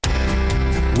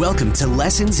Welcome to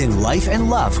Lessons in Life and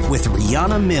Love with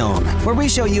Rihanna Milne, where we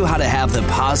show you how to have the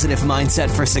positive mindset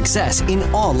for success in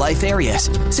all life areas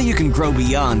so you can grow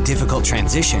beyond difficult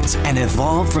transitions and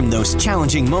evolve from those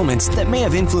challenging moments that may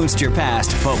have influenced your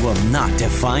past but will not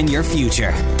define your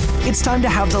future. It's time to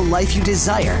have the life you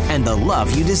desire and the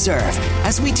love you deserve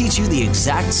as we teach you the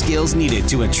exact skills needed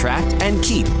to attract and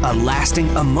keep a lasting,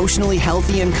 emotionally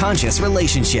healthy and conscious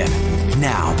relationship.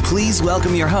 Now, please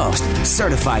welcome your host,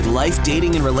 certified life,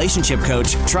 dating, and relationship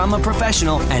coach, trauma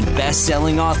professional, and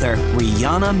best-selling author,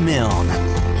 Rihanna Milne.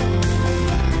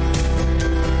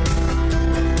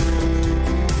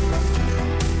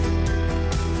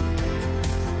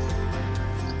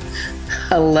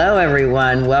 Hello,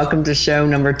 everyone. Welcome to show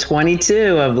number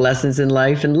 22 of Lessons in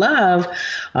Life and Love.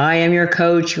 I am your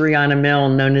coach, Rihanna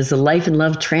Milne, known as the Life and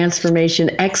Love Transformation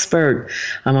Expert.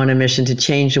 I'm on a mission to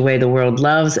change the way the world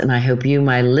loves, and I hope you,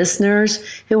 my listeners,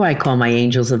 who I call my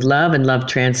angels of love and love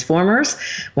transformers,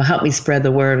 will help me spread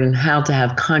the word on how to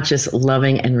have conscious,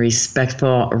 loving, and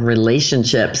respectful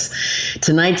relationships.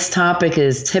 Tonight's topic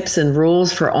is tips and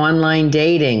rules for online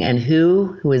dating, and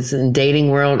who is in dating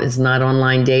world is not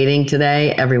online dating today.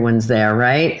 Everyone's there,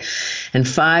 right? And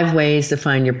 5 ways to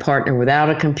find your partner without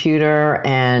a computer.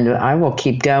 And I will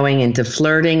keep going into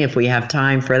flirting if we have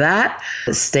time for that.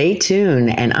 Stay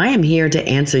tuned. And I am here to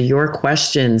answer your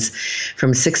questions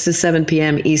from 6 to 7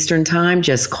 p.m. Eastern Time.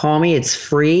 Just call me. It's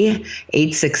free.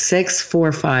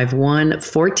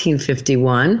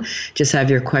 866-451-1451. Just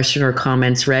have your question or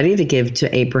comments ready to give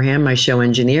to Abraham, my show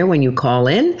engineer, when you call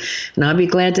in. And I'll be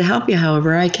glad to help you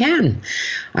however I can.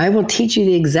 I will teach you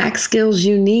the exact skills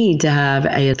you need to have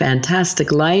a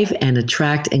fantastic life and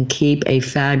attract and keep a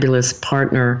fabulous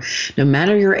partner. No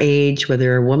matter your age, whether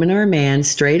you're a woman or a man,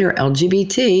 straight or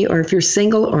LGBT, or if you're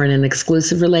single or in an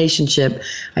exclusive relationship,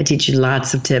 I teach you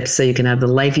lots of tips so you can have the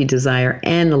life you desire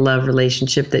and the love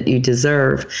relationship that you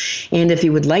deserve. And if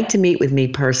you would like to meet with me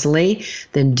personally,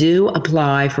 then do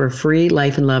apply for a free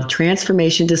Life and Love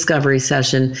Transformation Discovery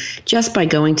Session just by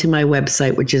going to my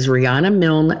website, which is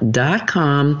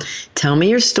RihannaMilne.com. Tell me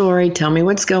your story, tell me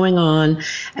what's going on,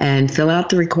 and fill out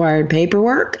the required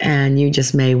paperwork, and you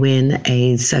just may win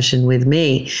a session with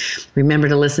me. Remember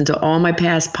to listen to all my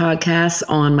past podcasts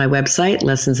on my website,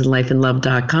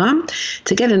 lessonsinlifeandlove.com,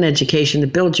 to get an education to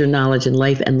build your knowledge in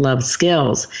life and love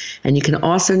skills. And you can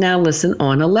also now listen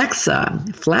on Alexa,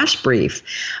 Flash Brief,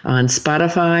 on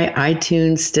Spotify,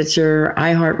 iTunes, Stitcher,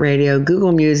 iHeartRadio,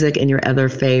 Google Music, and your other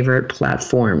favorite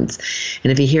platforms.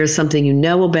 And if you hear something you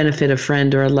know will benefit a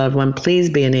friend or a loved one, please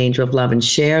be an angel of love and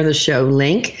share the show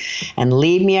link and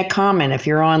leave me a comment. If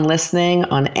you're on listening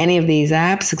on any of these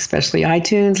apps, especially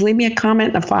iTunes, leave me a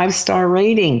comment and a 5-star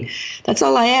rating. That's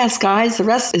all I ask, guys. The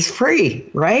rest is free,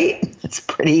 right? It's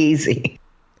pretty easy.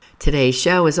 Today's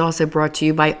show is also brought to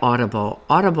you by Audible.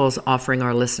 Audible is offering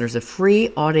our listeners a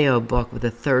free audiobook with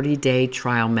a 30-day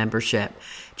trial membership.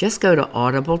 Just go to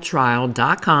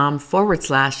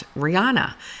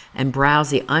audibletrial.com/Rihanna and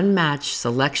browse the unmatched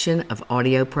selection of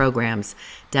audio programs.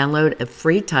 Download a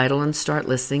free title and start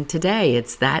listening today.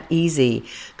 It's that easy.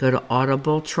 Go to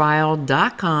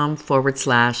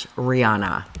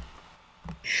audibletrial.com/Rihanna.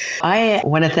 I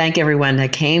want to thank everyone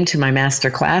that came to my master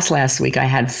class last week. I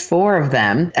had 4 of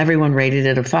them. Everyone rated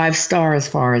it a 5-star as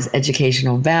far as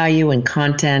educational value and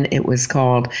content. It was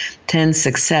called 10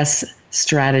 Success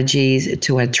Strategies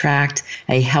to Attract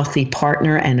a Healthy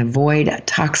Partner and Avoid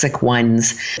Toxic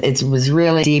Ones. It was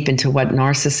really deep into what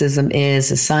narcissism is,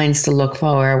 the signs to look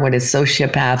for, what is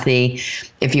sociopathy.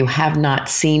 If you have not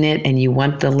seen it and you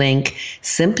want the link,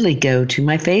 simply go to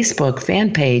my Facebook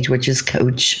fan page, which is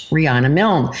Coach Rihanna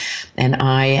Milne. And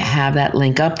I have that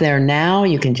link up there now.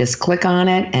 You can just click on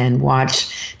it and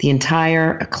watch the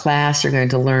entire class. You're going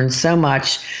to learn so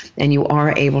much, and you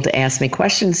are able to ask me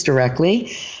questions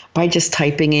directly by just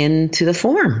typing into the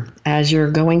form as you're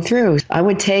going through. I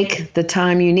would take the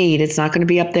time you need. It's not going to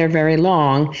be up there very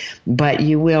long, but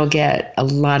you will get a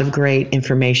lot of great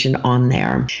information on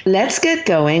there. Let's get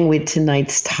going with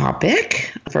tonight's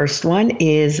topic. First one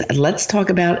is, let's talk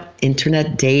about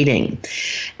internet dating.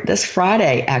 This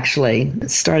Friday, actually,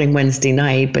 starting Wednesday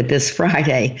night, but this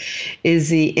Friday is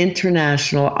the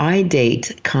International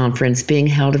iDate Conference being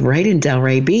held right in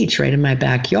Delray Beach, right in my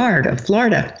backyard of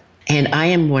Florida. And I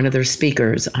am one of their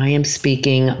speakers. I am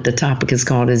speaking, the topic is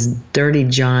called is Dirty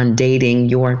John Dating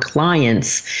Your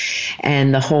Clients.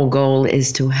 And the whole goal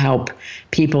is to help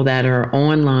people that are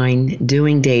online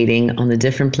doing dating on the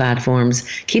different platforms,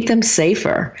 keep them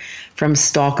safer from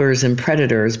stalkers and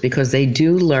predators because they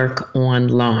do lurk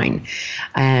online.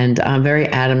 And I'm very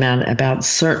adamant about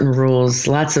certain rules,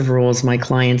 lots of rules my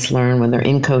clients learn when they're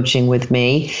in coaching with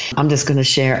me. I'm just going to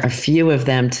share a few of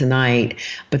them tonight,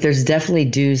 but there's definitely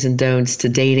do's and don'ts to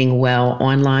dating well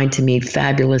online to meet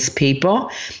fabulous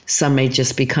people. Some may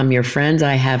just become your friends.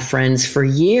 I have friends for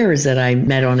years that I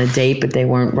met on a date, but they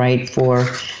weren't right for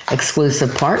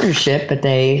exclusive partnership, but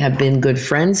they have been good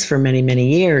friends for many,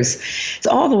 many years. It's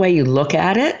all the way you look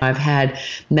at it. I've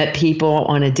met people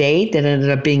on a date that ended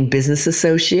up being business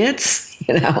associates.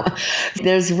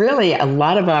 There's really a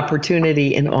lot of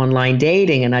opportunity in online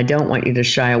dating, and I don't want you to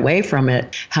shy away from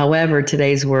it. However,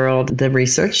 today's world, the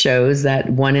research shows that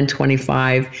 1 in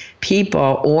 25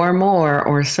 people or more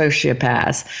are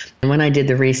sociopaths. And when I did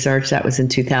the research, that was in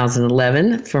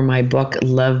 2011 for my book,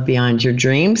 Love Beyond Your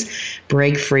Dreams,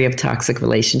 Break Free of Toxic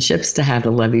Relationships to Have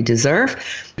the Love You Deserve.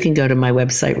 You can go to my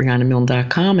website,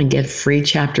 RihannaMilne.com, and get free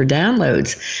chapter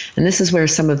downloads. And this is where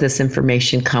some of this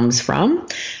information comes from.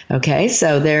 Okay,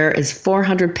 so there is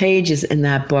 400 pages in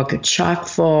that book, chock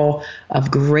full of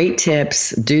great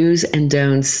tips, do's and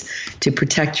don'ts to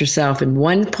protect yourself in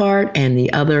one part, and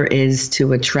the other is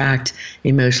to attract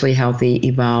emotionally healthy,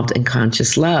 evolved, and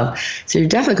conscious love. So you're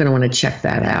definitely going to want to check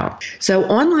that out. So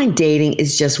online dating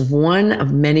is just one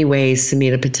of many ways to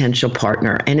meet a potential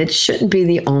partner, and it shouldn't be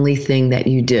the only thing that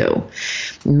you do.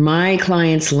 My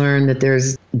clients learn that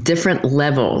there's different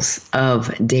levels of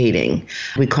dating.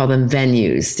 We call them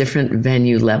venues, different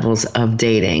venue levels of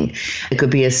dating. It could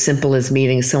be as simple as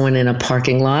meeting someone in a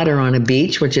parking lot or on a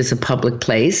beach, which is a public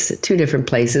place, 2 different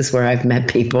places where I've met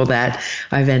people that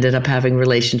I've ended up having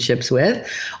relationships with.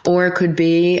 Or it could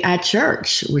be at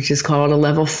church, which is called a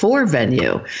level 4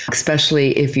 venue,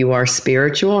 especially if you are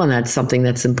spiritual and that's something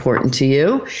that's important to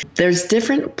you. There's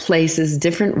different places,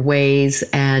 different ways,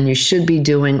 and you should be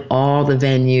doing all the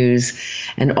venues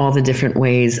and all the different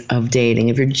ways of dating.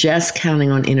 If you're just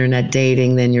counting on internet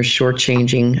dating, then you're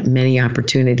shortchanging many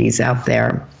opportunities out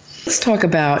there. Let's talk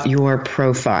about your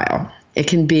profile. It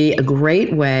can be a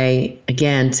great way,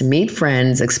 again, to meet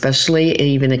friends, especially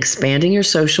even expanding your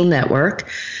social network.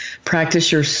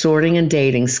 Practice your sorting and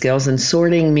dating skills. And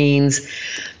sorting means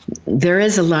there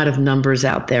is a lot of numbers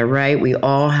out there, right? We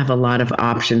all have a lot of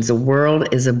options. The world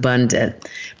is abundant,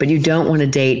 but you don't want to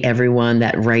date everyone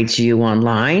that writes you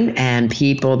online, and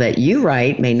people that you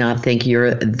write may not think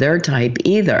you're their type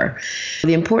either.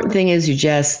 The important thing is you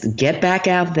just get back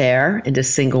out there into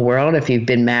single world. If you've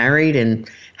been married and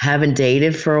haven't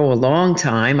dated for a long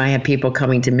time, I have people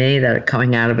coming to me that are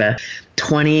coming out of a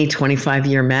 20,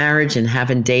 25-year marriage and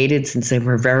haven't dated since they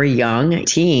were very young,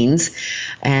 teens.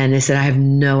 And they said, I have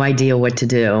no idea what to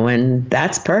do. And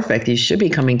that's perfect. You should be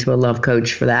coming to a love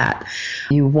coach for that.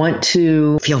 You want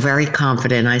to feel very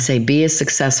confident. I say be a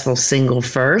successful single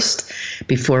first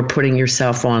before putting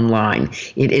yourself online.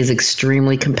 It is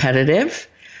extremely competitive.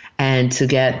 And to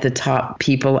get the top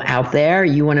people out there,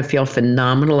 you want to feel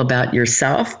phenomenal about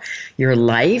yourself. Your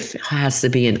life has to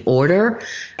be in order,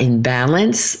 in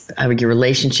balance. Your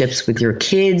relationships with your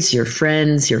kids, your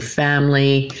friends, your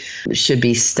family should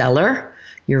be stellar.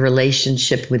 Your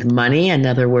relationship with money, in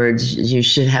other words, you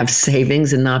should have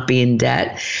savings and not be in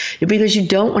debt, because you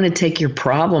don't want to take your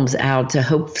problems out to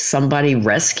hope somebody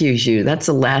rescues you. That's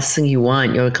the last thing you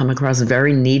want. You'll come across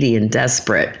very needy and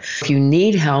desperate. If you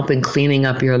need help in cleaning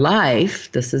up your life,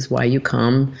 this is why you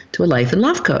come to a life and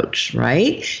love coach,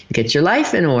 right? You get your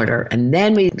life in order, and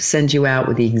then we send you out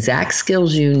with the exact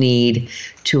skills you need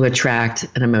to attract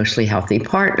an emotionally healthy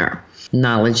partner.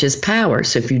 Knowledge is power.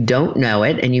 So if you don't know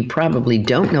it, and you probably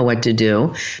don't know what to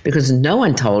do because no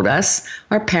one told us,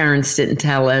 our parents didn't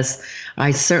tell us,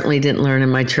 I certainly didn't learn in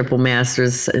my triple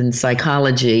master's in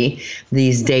psychology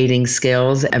these dating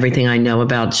skills, everything I know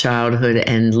about childhood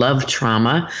and love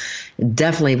trauma.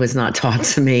 Definitely was not taught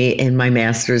to me in my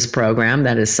master's program.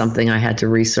 That is something I had to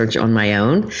research on my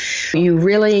own. You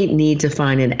really need to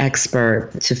find an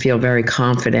expert to feel very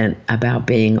confident about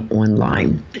being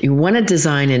online. You want to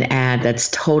design an ad that's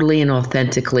totally and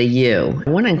authentically you. I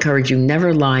want to encourage you,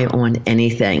 never lie on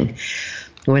anything.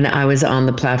 When I was on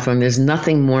the platform, there's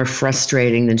nothing more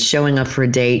frustrating than showing up for a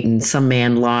date and some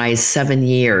man lies 7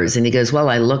 years and he goes, well,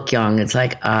 I look young. It's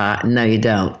like, no, you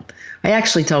don't. I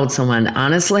actually told someone,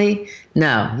 honestly,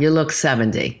 no, you look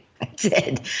 70. I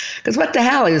did. Because what the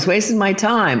hell? He was wasting my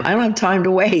time. I don't have time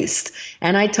to waste.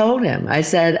 And I told him, I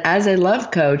said, as a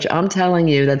love coach, I'm telling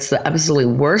you that's the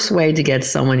absolutely worst way to get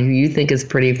someone who you think is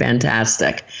pretty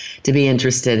fantastic to be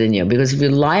interested in you. Because if you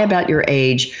lie about your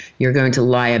age, you're going to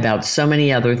lie about so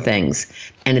many other things.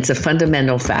 And it's a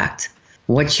fundamental fact.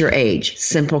 What's your age?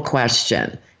 Simple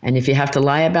question. And if you have to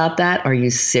lie about that, are you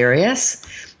serious?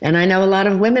 And I know a lot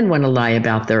of women want to lie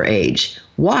about their age.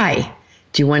 Why?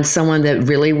 Do you want someone that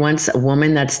really wants a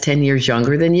woman that's 10 years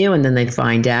younger than you, and then they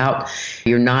find out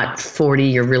you're not 40,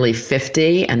 you're really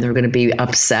 50, and they're going to be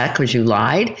upset because you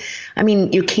lied? I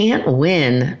mean, you can't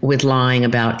win with lying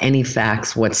about any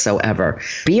facts whatsoever.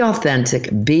 Be authentic,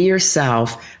 be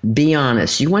yourself, be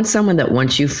honest. You want someone that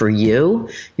wants you for you,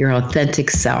 your authentic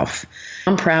self.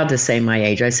 I'm proud to say my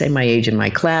age. I say my age in my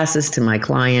classes to my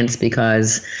clients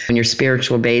because when you're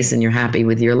spiritual based and you're happy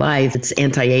with your life, it's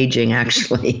anti-aging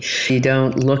actually. You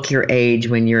don't look your age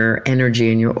when your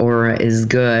energy and your aura is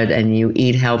good and you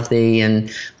eat healthy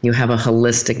and you have a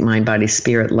holistic mind, body,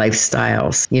 spirit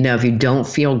lifestyle. You know, if you don't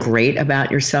feel great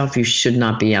about yourself, you should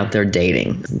not be out there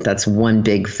dating. That's one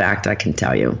big fact I can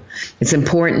tell you. It's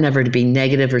important never to be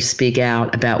negative or speak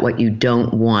out about what you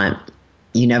don't want.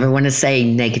 You never want to say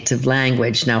negative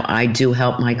language. Now, I do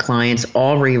help my clients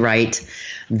all rewrite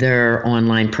their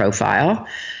online profile.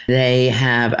 They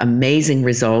have amazing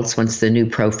results once the new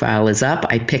profile is up.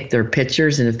 I pick their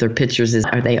pictures, and if their pictures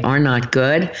they are not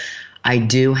good, I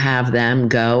do have them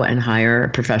go and hire a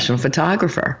professional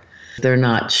photographer. If they're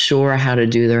not sure how to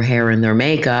do their hair and their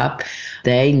makeup,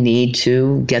 they need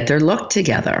to get their look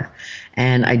together.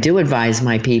 And I do advise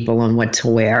my people on what to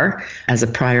wear. As a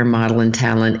prior model and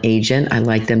talent agent, I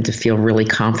like them to feel really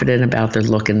confident about their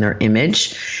look and their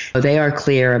image. So they are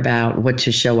clear about what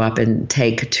to show up and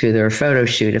take to their photo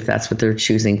shoot if that's what they're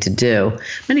choosing to do.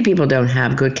 Many people don't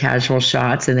have good casual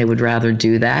shots and they would rather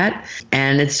do that.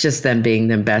 And it's just them being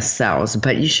their best selves.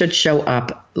 But you should show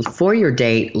up for your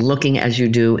date looking as you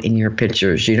do in your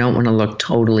pictures. You don't want to look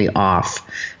totally off,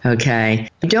 okay?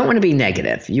 You don't want to be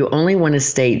negative. You only want to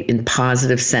state in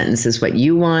positive sentences what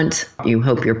you want, you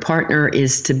hope your partner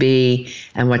is to be,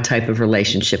 and what type of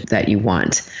relationship that you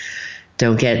want.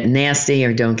 Don't get nasty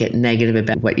or don't get negative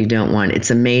about what you don't want.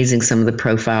 It's amazing some of the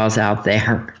profiles out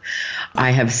there.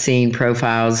 I have seen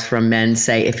profiles from men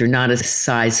say, if you're not a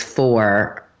size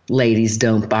 4, ladies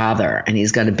don't bother, and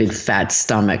he's got a big fat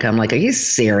stomach. I'm like, are you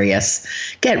serious?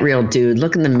 Get real, dude.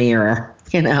 Look in the mirror.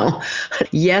 You know,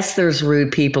 yes, there's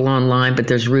rude people online, but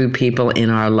there's rude people in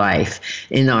our life,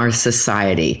 in our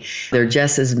society. There are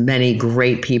just as many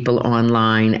great people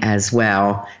online as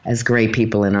well as great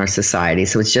people in our society.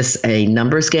 So it's just a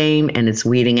numbers game, and it's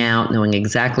weeding out, knowing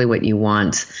exactly what you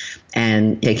want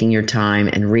and taking your time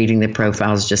and reading the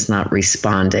profiles, just not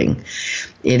responding.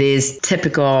 It is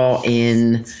typical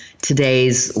in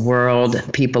today's world.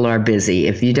 People are busy.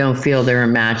 If you don't feel they're a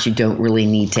match, you don't really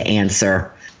need to answer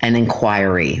an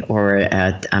inquiry or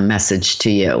a message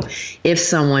to you. If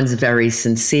someone's very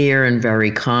sincere and very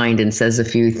kind and says a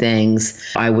few things,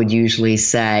 I would usually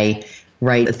say,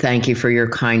 right, thank you for your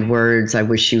kind words. I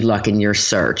wish you luck in your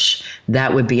search.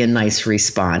 That would be a nice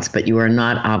response, but you are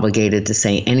not obligated to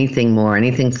say anything more,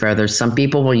 anything further. Some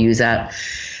people will use that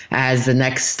as the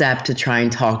next step to try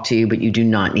and talk to you, but you do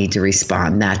not need to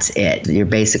respond. That's it. You're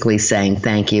basically saying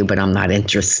thank you, but I'm not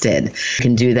interested. You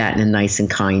can do that in a nice and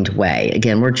kind way.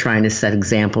 Again, we're trying to set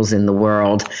examples in the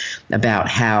world about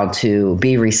how to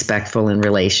be respectful in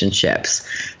relationships.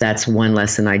 That's one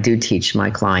lesson I do teach my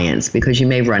clients, because you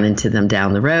may run into them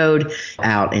down the road,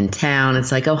 out in town.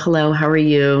 It's like, oh, hello, how are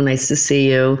you? Nice to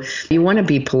see you. You want to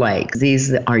be polite.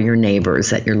 These are your neighbors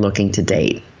that you're looking to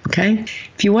date. Okay?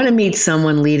 If you want to meet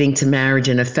someone leading to marriage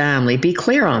and a family, be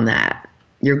clear on that.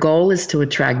 Your goal is to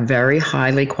attract very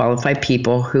highly qualified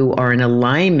people who are in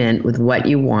alignment with what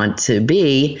you want to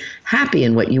be happy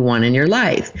in, what you want in your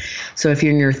life. So if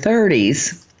you're in your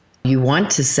 30s, you want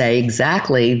to say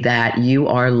exactly that you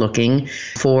are looking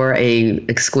for a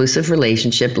exclusive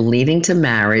relationship leading to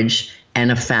marriage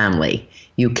and a family.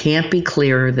 You can't be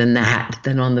clearer than that.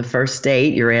 Then on the first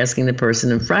date, you're asking the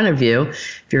person in front of you,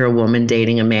 if you're a woman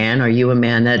dating a man, are you a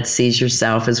man that sees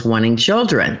yourself as wanting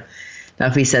children? Now,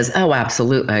 if he says, oh,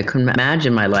 absolutely, I couldn't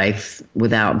imagine my life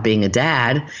without being a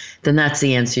dad, then that's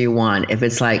the answer you want. If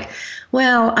it's like,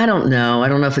 well, I don't know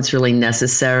if it's really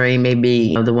necessary.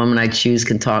 Maybe the woman I choose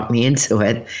can talk me into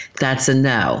it. That's a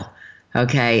no.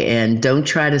 Okay, and don't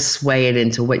try to sway it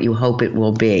into what you hope it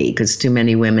will be, because too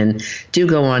many women do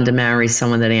go on to marry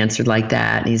someone that answered like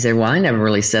that. And he said, well, I never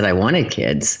really said I wanted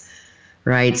kids,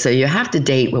 right? So you have to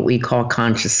date what we call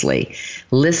consciously.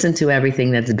 Listen to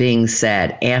everything that's being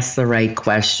said. Ask the right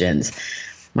questions.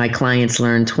 My clients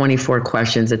learn 24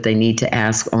 questions that they need to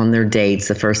ask on their dates,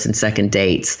 the first and second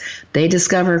dates. They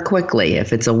discover quickly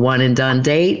if it's a one and done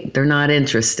date, they're not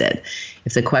interested.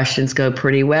 If the questions go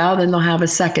pretty well, then they'll have a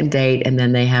second date, and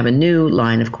then they have a new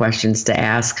line of questions to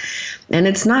ask. And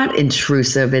it's not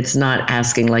intrusive. It's not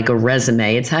asking like a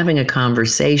resume. It's having a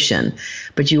conversation.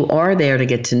 But you are there to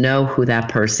get to know who that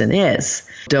person is.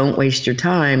 Don't waste your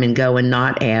time and go and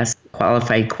not ask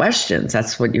qualified questions.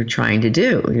 That's what you're trying to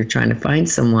do. You're trying to find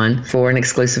someone for an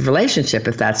exclusive relationship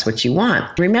if that's what you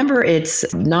want. Remember,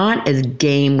 it's not a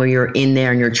game where you're in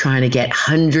there and you're trying to get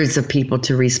hundreds of people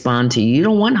to respond to you. You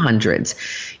don't want hundreds.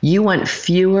 You want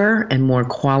fewer and more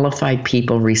qualified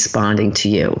people responding to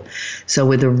you. So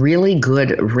with a really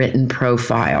good written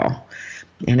profile,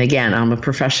 and again, I'm a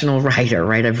professional writer,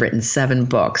 right? I've written 7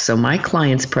 books. So my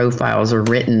clients' profiles are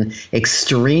written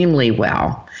extremely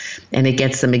well, and it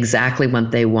gets them exactly what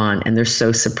they want. And they're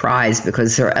so surprised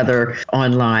because their other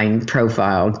online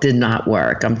profile did not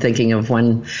work. I'm thinking of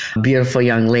one beautiful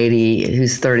young lady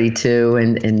who's 32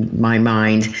 in my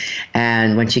mind.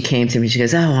 And when she came to me, she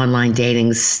goes, "Oh, online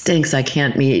dating stinks. I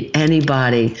can't meet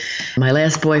anybody. My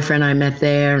last boyfriend I met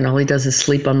there, and all he does is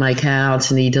sleep on my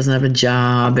couch, and he doesn't have a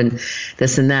job, and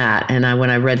this and that." And when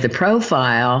I read the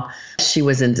profile, she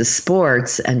was into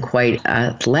sports and quite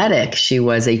athletic. She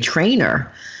was a trainer,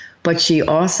 but she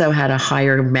also had a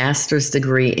higher master's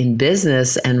degree in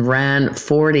business and ran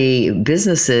 40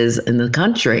 businesses in the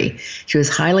country. She was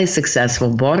highly successful,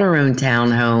 bought her own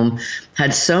townhome,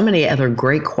 had so many other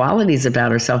great qualities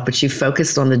about herself, but she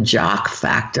focused on the jock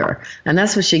factor. And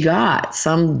that's what she got.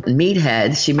 Some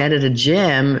meathead she met at a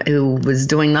gym who was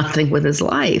doing nothing with his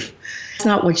life. That's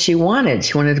not what she wanted.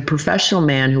 She wanted a professional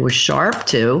man who was sharp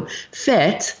too,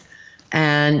 fit,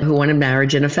 and who wanted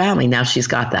marriage and a family. Now she's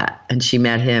got that. And she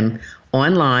met him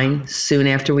online soon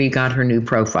after we got her new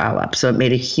profile up. So it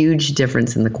made a huge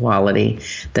difference in the quality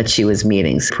that she was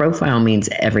meeting. So profile means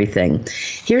everything.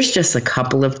 Here's just a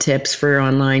couple of tips for your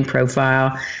online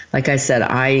profile. Like I said,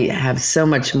 I have so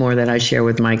much more that I share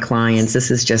with my clients. This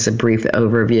is just a brief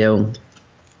overview.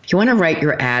 You want to write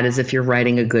your ad as if you're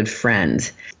writing a good friend.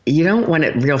 You don't want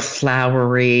it real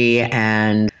flowery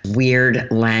and weird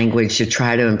language to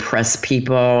try to impress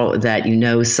people that you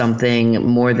know something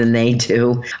more than they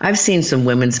do. I've seen some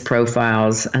women's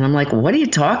profiles and I'm like, what are you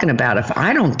talking about? If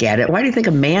I don't get it, why do you think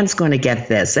a man's going to get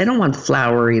this? They don't want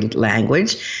flowery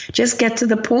language. Just get to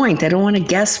the point. They don't want to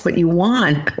guess what you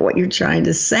want, what you're trying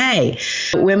to say.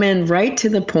 Women, write to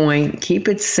the point, keep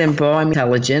it simple. I'm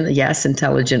intelligent. Yes,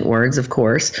 intelligent words, of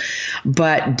course,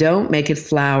 but don't make it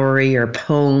flowery or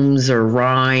poems or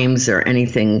rhymes or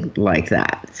anything like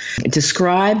that.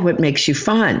 Describe what makes you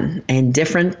fun and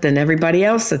different than everybody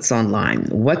else that's online.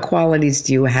 What qualities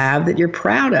do you have that you're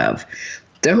proud of?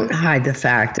 Don't hide the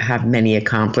fact you have many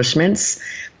accomplishments.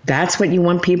 That's what you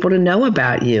want people to know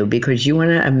about you, because you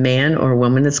want a man or a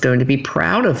woman that's going to be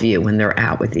proud of you when they're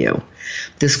out with you.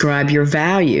 Describe your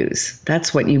values.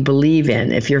 That's what you believe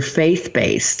in. If you're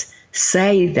faith-based,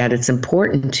 say that it's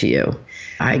important to you.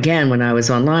 Again, when I was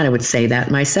online, I would say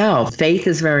that myself. Faith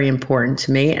is very important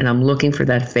to me, and I'm looking for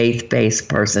that faith-based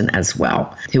person as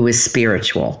well, who is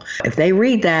spiritual. If they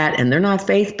read that and they're not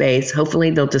faith-based, hopefully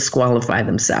they'll disqualify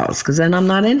themselves, because then I'm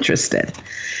not interested.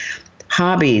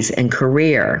 Hobbies and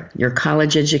career, your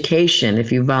college education,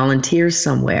 if you volunteer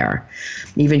somewhere,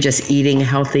 even just eating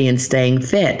healthy and staying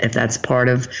fit. If that's part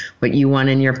of what you want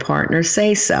in your partner,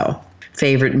 say so.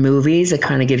 Favorite movies, it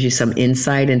kind of gives you some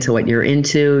insight into what you're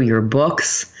into, your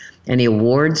books, any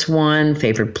awards won,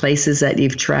 favorite places that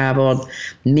you've traveled.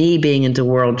 Me being into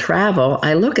world travel,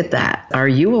 I look at that. Are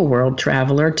you a world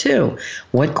traveler too?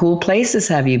 What cool places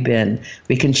have you been?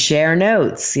 We can share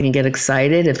notes. You can get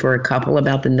excited if we're a couple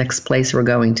about the next place we're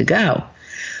going to go.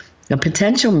 A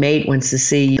potential mate wants to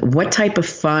see what type of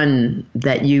fun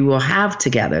that you will have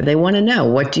together. They want to know,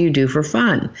 what do you do for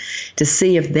fun? To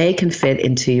see if they can fit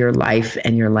into your life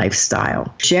and your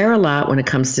lifestyle. Share a lot when it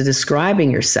comes to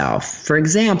describing yourself. For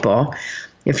example,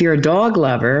 if you're a dog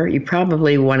lover, you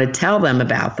probably want to tell them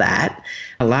about that.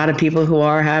 A lot of people who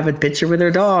have a picture with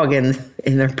their dog in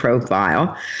their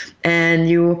profile. And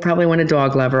you probably want a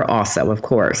dog lover also, of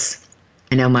course.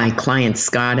 I know my client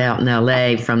Scott out in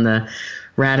LA from the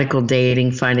Radical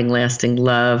Dating, Finding Lasting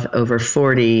Love Over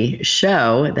 40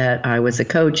 show that I was a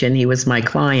coach in. He was my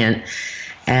client,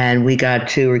 and we got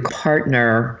to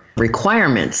partner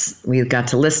requirements. We got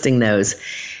to listing those,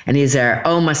 and he's there,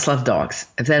 oh, must love dogs.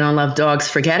 If they don't love dogs,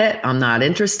 forget it. I'm not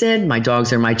interested. My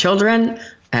dogs are my children.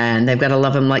 and they've got to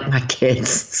love him like my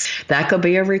kids. That could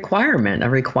be a requirement. A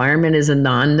requirement is a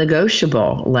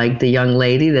non-negotiable. Like the young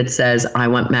lady that says, I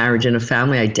want marriage and a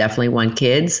family, I definitely want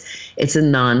kids. It's a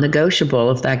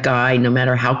non-negotiable. If that guy, no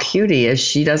matter how cute he is,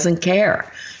 she doesn't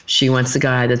care. She wants a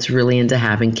guy that's really into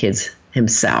having kids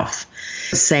himself.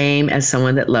 Same as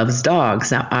someone that loves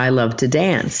dogs. Now, I love to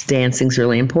dance. Dancing's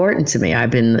really important to me. I've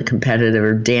been a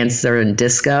competitive dancer in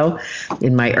disco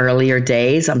in my earlier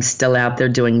days. I'm still out there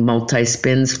doing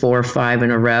multi-spins, 4 or 5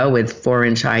 in a row with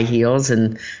 4-inch high heels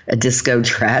and a disco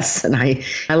dress. And I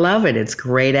love it. It's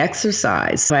great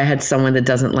exercise. If I had someone that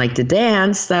doesn't like to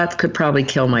dance, that could probably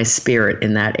kill my spirit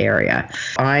in that area.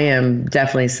 I am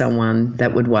definitely someone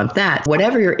that would want that.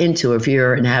 Whatever you're into, if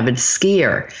you're an avid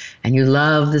skier and you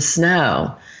love the snow,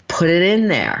 put it in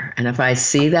there. And if I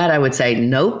see that, I would say,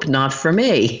 nope, not for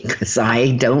me, because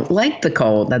I don't like the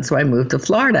cold. That's why I moved to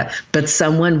Florida. But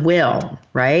someone will,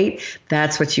 right?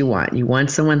 That's what you want. You want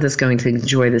someone that's going to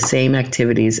enjoy the same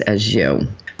activities as you.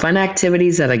 Fun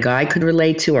activities that a guy could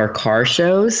relate to are car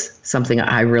shows, something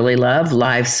I really love,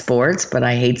 live sports, but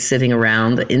I hate sitting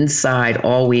around inside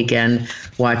all weekend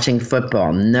watching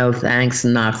football. No thanks,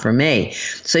 not for me.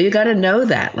 So you got to know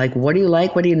that. Like, what do you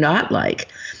like? What do you not like?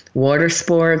 Water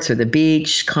sports or the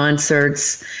beach,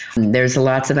 concerts. There's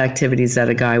lots of activities that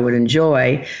a guy would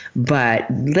enjoy, but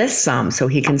list some so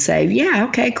he can say, yeah,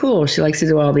 okay, cool. She likes to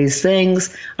do all these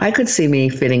things. I could see me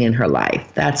fitting in her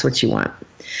life. That's what you want.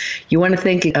 You want to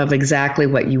think of exactly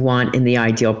what you want in the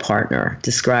ideal partner,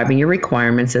 describing your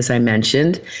requirements, as I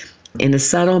mentioned, in a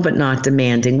subtle but not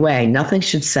demanding way. Nothing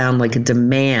should sound like a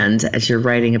demand as you're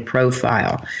writing a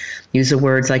profile. Use the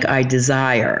words like I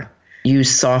desire.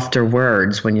 Use softer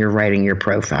words when you're writing your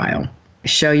profile.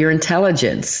 Show your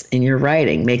intelligence in your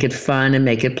writing. Make it fun and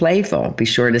make it playful. Be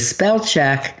sure to spell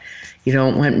check. You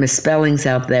don't want misspellings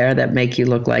out there that make you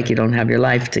look like you don't have your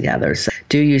life together. So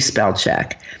do use spell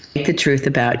check. Make the truth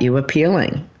about you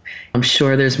appealing. I'm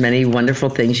sure there's many wonderful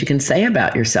things you can say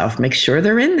about yourself. Make sure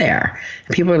they're in there.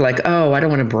 People are like, oh, I don't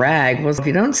want to brag. Well, if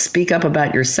you don't speak up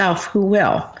about yourself, who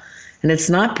will? And it's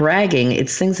not bragging.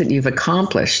 It's things that you've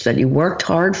accomplished, that you worked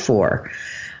hard for.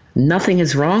 Nothing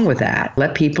is wrong with that.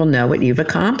 Let people know what you've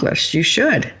accomplished. You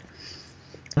should.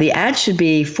 The ad should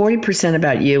be 40%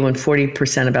 about you and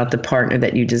 40% about the partner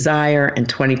that you desire and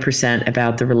 20%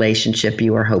 about the relationship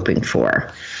you are hoping for.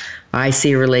 I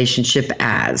see a relationship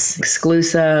as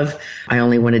exclusive. I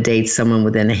only want to date someone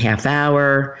within a half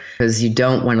hour because you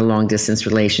don't want a long distance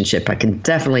relationship. I can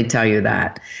definitely tell you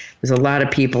that. There's a lot of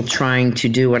people trying to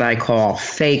do what I call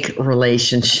fake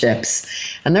relationships.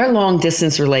 And they're long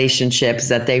distance relationships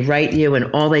that they write you and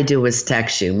all they do is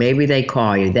text you. Maybe they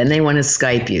call you. Then they want to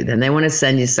Skype you. Then they want to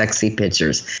send you sexy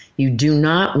pictures. You do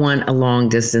not want a long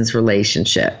distance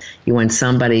relationship. You want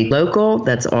somebody local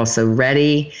that's also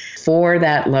ready for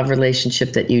that love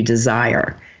relationship that you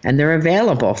desire. And they're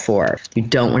available for it. You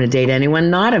don't want to date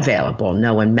anyone not available.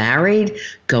 No one married,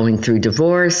 going through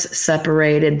divorce,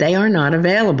 separated. They are not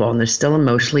available and they're still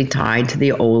emotionally tied to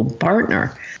the old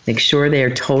partner. Make sure they are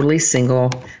totally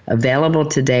single, available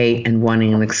to date, and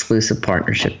wanting an exclusive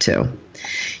partnership too.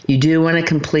 You do want to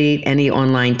complete any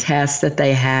online tests that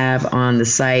they have on the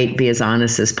site. Be as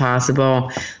honest as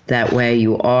possible. That way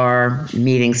you are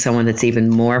meeting someone that's even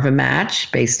more of a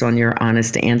match based on your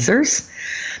honest answers.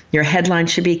 Your headline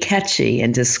should be catchy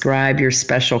and describe your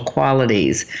special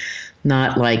qualities,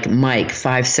 not like Mike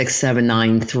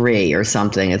 56793 or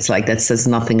something. It's like that says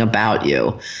nothing about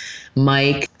you.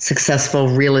 Mike, successful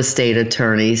real estate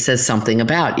attorney, says something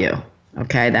about you.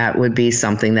 Okay, that would be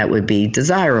something that would be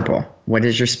desirable. What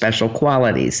is your special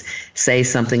qualities? Say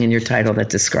something in your title that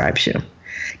describes you.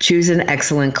 Choose an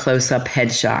excellent close-up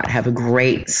headshot. Have a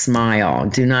great smile.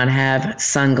 Do not have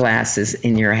sunglasses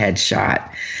in your headshot.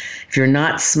 If you're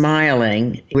not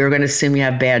smiling, we're going to assume you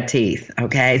have bad teeth,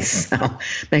 okay? So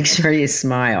make sure you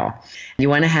smile. You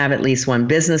want to have at least one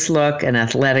business look, an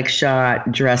athletic shot,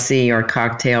 dressy or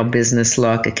cocktail business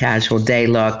look, a casual day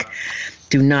look.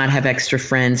 Do not have extra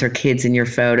friends or kids in your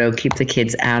photo. Keep the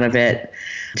kids out of it.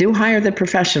 Do hire the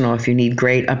professional if you need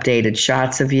great updated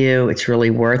shots of you. It's really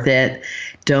worth it.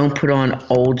 Don't put on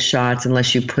old shots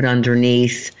unless you put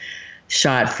underneath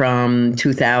shot from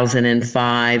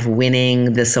 2005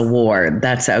 winning this award.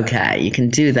 That's okay. You can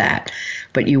do that.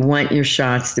 But you want your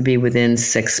shots to be within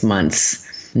 6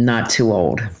 months, not too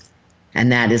old.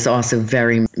 And that is also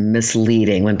very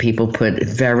misleading when people put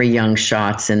very young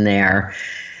shots in there.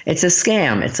 It's a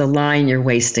scam. It's a lie and you're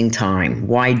wasting time.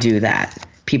 Why do that?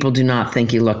 People do not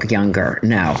think you look younger.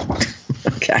 No.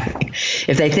 Okay.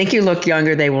 If they think you look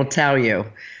younger, they will tell you.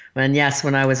 And yes,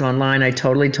 when I was online, I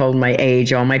totally told my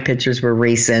age. All my pictures were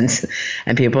recent.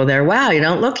 And people there, wow, you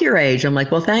don't look your age. I'm like,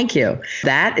 well, thank you.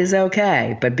 That is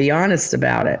okay, but be honest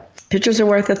about it. Pictures are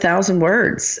worth 1,000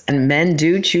 words, and men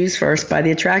do choose first by the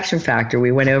attraction factor.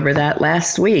 We went over that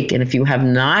last week. And if you have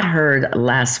not heard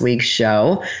last week's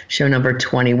show number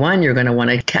 21, you're going to want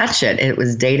to catch it. It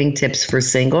was Dating Tips for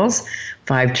Singles,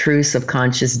 5 Truths of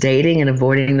Conscious Dating and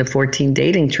Avoiding the 14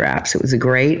 Dating Traps. It was a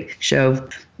great show.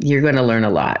 You're going to learn a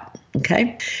lot.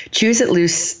 Okay. Choose at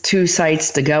least 2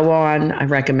 sites to go on. I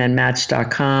recommend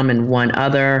Match.com and one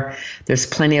other. There's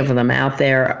plenty of them out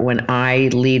there. When I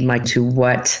lead my to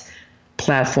what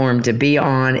platform to be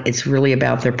on, it's really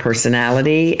about their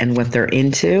personality and what they're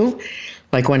into.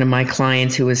 Like one of my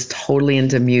clients who was totally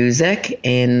into music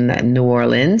in New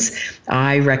Orleans,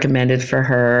 I recommended for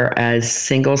her a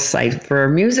single site for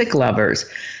music lovers.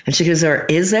 And she goes,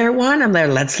 is there one? I'm there,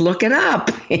 let's look it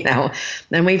up,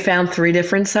 Then we found 3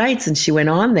 different sites, and she went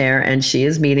on there, and she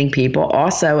is meeting people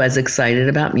also as excited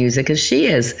about music as she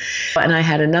is. And I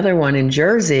had another one in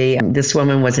Jersey. This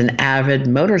woman was an avid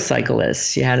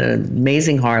motorcyclist. She had an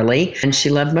amazing Harley, and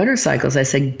she loved motorcycles. I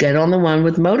said, get on the one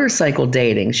with motorcycle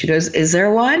dating. She goes, is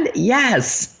there one?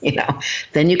 Yes.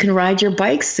 Then you can ride your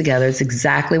bikes together. It's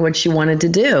exactly what she wanted to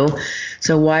do.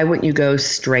 So why wouldn't you go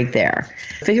straight there?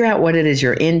 Figure out what it is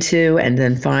you're into, and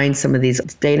then find some of these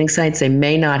dating sites. They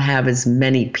may not have as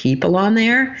many people on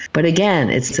there, but again,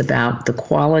 it's about the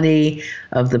quality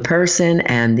of the person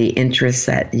and the interests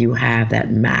that you have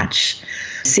that match.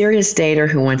 Serious dater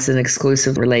who wants an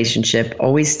exclusive relationship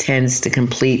always tends to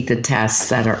complete the tests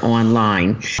that are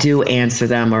online. Do answer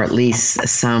them, or at least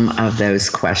some of those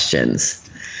questions.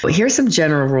 Here's some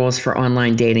general rules for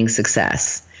online dating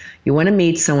success. You want to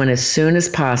meet someone as soon as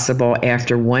possible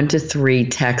after 1 to 3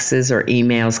 texts or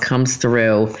emails comes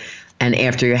through, and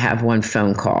after you have 1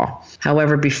 phone call.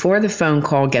 However, before the phone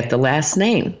call, get the last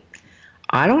name.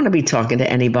 I don't want to be talking to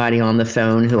anybody on the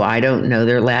phone who I don't know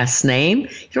their last name.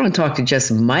 You don't want to talk to just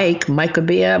Mike. Mike could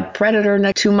be a predator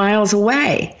 2 miles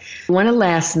away. You want a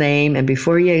last name, and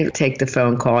before you take the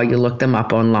phone call, you look them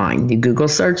up online. You Google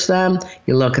search them.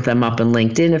 You look at them up on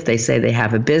LinkedIn if they say they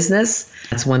have a business.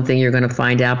 That's one thing you're going to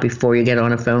find out before you get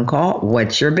on a phone call.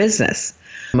 What's your business?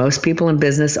 Most people in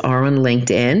business are on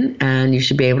LinkedIn, and you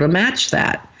should be able to match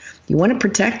that. You want to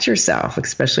protect yourself,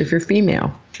 especially if you're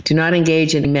female. Do not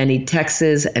engage in many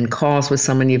texts and calls with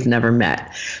someone you've never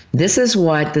met. This is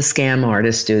what the scam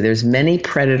artists do. There's many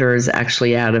predators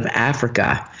actually out of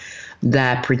Africa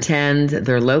that pretend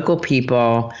they're local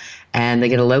people, and they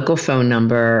get a local phone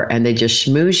number, and they just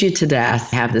schmooze you to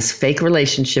death, have this fake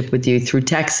relationship with you through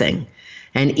texting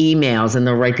and emails, and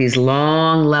they'll write these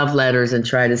long love letters and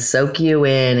try to soak you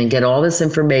in and get all this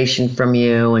information from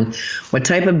you, and what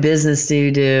type of business do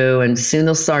you do, and soon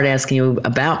they'll start asking you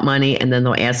about money, and then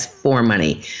they'll ask for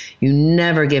money. You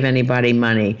never give anybody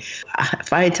money.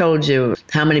 If I told you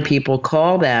how many people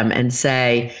call them and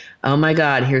say, oh my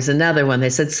God, here's another one. They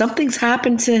said, something's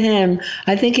happened to him.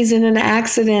 I think he's in an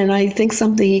accident. I think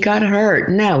he got hurt.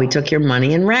 No, he took your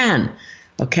money and ran.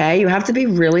 Okay, you have to be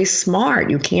really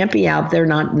smart. You can't be out there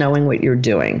not knowing what you're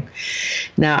doing.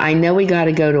 Now, I know we got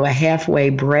to go to a halfway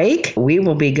break. We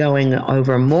will be going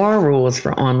over more rules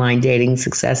for online dating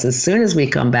success as soon as we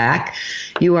come back.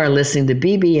 You are listening to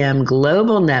BBM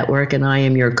Global Network, and I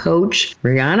am your coach,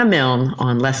 Rihanna Milne,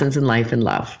 on Lessons in Life and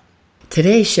Love.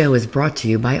 Today's show is brought to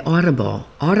you by Audible.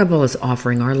 Audible is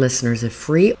offering our listeners a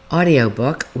free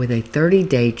audiobook with a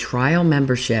 30-day trial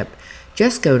membership.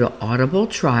 Just go to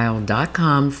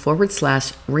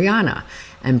audibletrial.com/Rihanna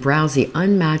and browse the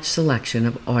unmatched selection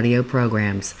of audio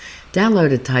programs.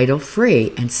 Download a title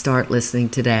free and start listening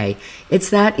today. It's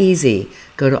that easy.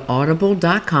 Go to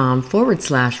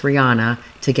audible.com/Rihanna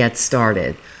to get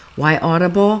started. Why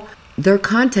Audible? Their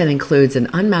content includes an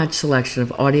unmatched selection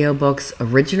of audiobooks,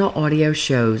 original audio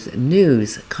shows,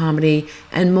 news, comedy,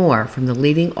 and more from the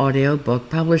leading audiobook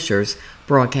publishers,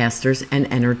 broadcasters, and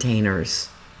entertainers.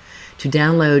 To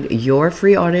download your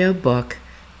free audiobook,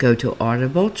 go to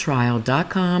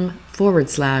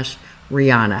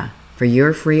audibletrial.com/Rihanna for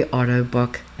your free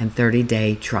audiobook and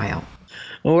 30-day trial.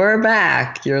 We're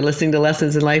back. You're listening to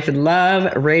Lessons in Life and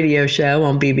Love radio show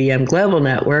on BBM Global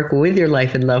Network with your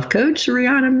life and love coach,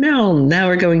 Rihanna Milne. Now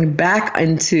we're going back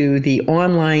into the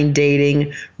online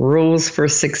dating rules for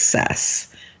success.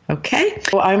 Okay?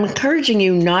 Well, I'm encouraging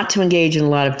you not to engage in a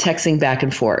lot of texting back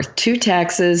and forth. 2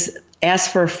 texts,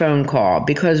 ask for a phone call,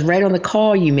 because right on the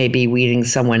call you may be weeding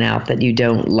someone out that you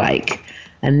don't like.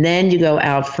 And then you go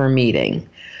out for a meeting.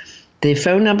 The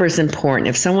phone number is important.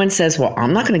 If someone says, well,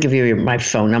 I'm not going to give you my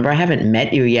phone number, I haven't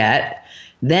met you yet,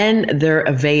 then they're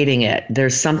evading it.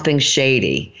 There's something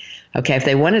shady. Okay, if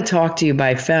they want to talk to you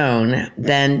by phone,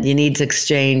 then you need to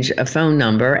exchange a phone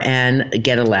number and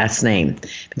get a last name,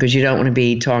 because you don't want to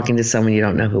be talking to someone you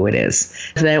don't know who it is.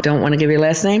 If they don't want to give your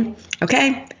last name,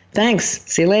 okay, thanks.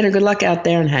 See you later. Good luck out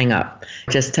there, and hang up.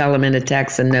 Just tell them in a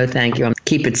text and no thank you.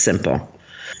 Keep it simple.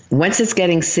 Once it's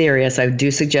getting serious, I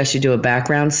do suggest you do a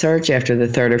background search after the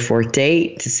third or fourth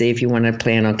date to see if you want to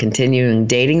plan on continuing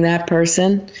dating that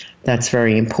person. That's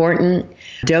very important.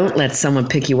 Don't let someone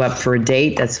pick you up for a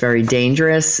date. That's very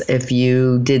dangerous. If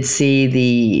you did see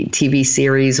the TV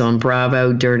series on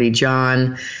Bravo, Dirty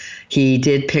John, he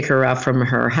did pick her up from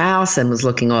her house and was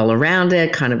looking all around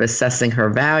it, kind of assessing her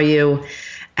value.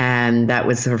 And that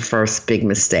was her first big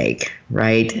mistake,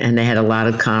 right? And they had a lot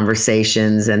of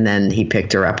conversations, and then he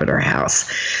picked her up at her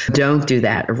house. Don't do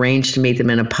that. Arrange to meet them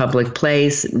in a public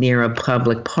place, near a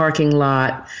public parking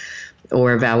lot,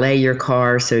 or valet your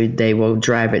car so they will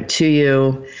drive it to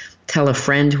you. Tell a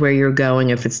friend where you're going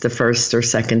if it's the first or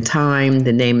second time,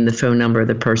 the name and the phone number of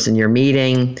the person you're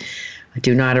meeting.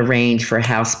 Do not arrange for a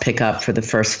house pickup for the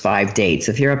first 5 dates.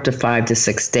 If you're up to 5 to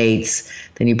 6 dates,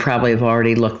 then you probably have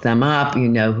already looked them up. You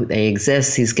know who they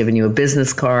exist. He's given you a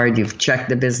business card. You've checked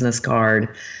the business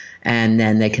card, and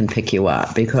then they can pick you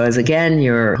up. Because again,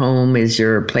 your home is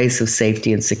your place of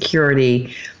safety and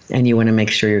security, and you want to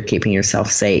make sure you're keeping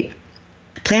yourself safe.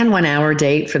 Plan 1 hour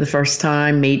date for the first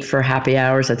time. Meet for happy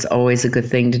hours. That's always a good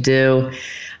thing to do.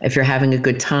 If you're having a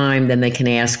good time, then they can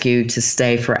ask you to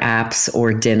stay for apps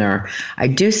or dinner. I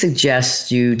do suggest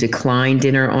you decline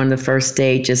dinner on the first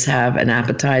date. Just have an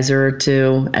appetizer or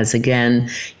two, as again,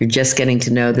 you're just getting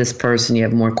to know this person. You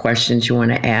have more questions you want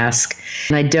to ask.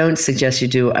 And I don't suggest you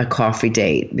do a coffee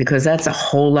date, because that's a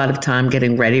whole lot of time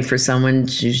getting ready for someone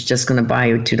who's just going to buy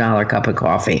you a $2 cup of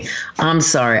coffee. I'm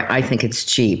sorry, I think it's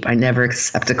cheap. I never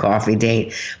accept a coffee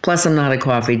date. Plus, I'm not a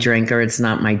coffee drinker. It's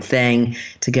not my thing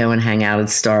to go and hang out at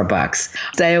Starbucks.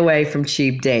 Stay away from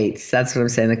cheap dates. That's what I'm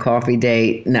saying. The coffee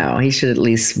date, no, he should at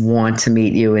least want to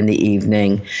meet you in the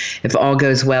evening. If all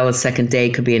goes well, a second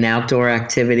date could be an outdoor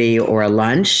activity or a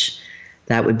lunch.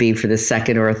 That would be for the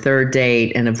second or a third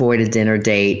date, and avoid a dinner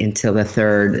date until the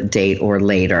third date or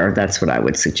later. That's what I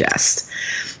would suggest.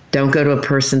 Don't go to a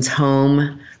person's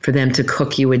home for them to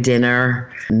cook you a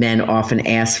dinner. Men often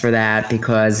ask for that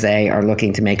because they are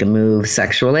looking to make a move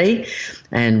sexually.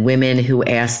 And women who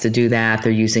ask to do that,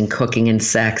 they're using cooking and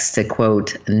sex to,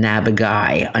 quote, nab a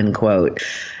guy, unquote.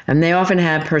 And they often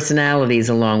have personalities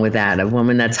along with that. A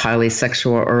woman that's highly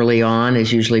sexual early on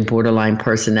is usually borderline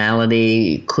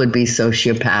personality, could be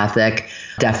sociopathic,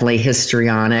 definitely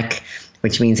histrionic,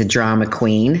 which means a drama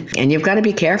queen. And you've got to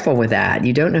be careful with that.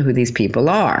 You don't know who these people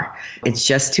are. It's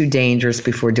just too dangerous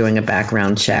before doing a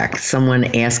background check. Someone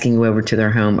asking you over to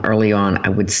their home early on, I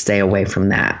would stay away from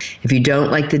that. If you don't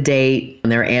like the date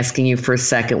and they're asking you for a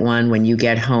second one when you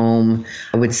get home,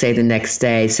 I would say the next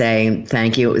day, say,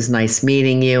 thank you, it was nice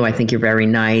meeting you. I think you're very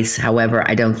nice. However,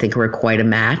 I don't think we're quite a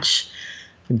match.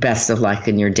 Best of luck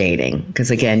in your dating. Because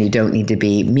again, you don't need to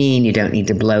be mean. You don't need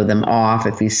to blow them off.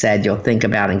 If you said you'll think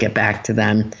about and get back to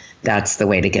them, that's the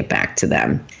way to get back to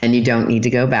them. And you don't need to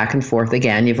go back and forth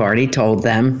again. You've already told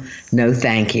them, no,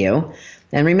 thank you.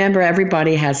 And remember,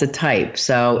 everybody has a type.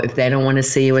 So if they don't want to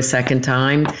see you a second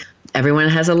time, everyone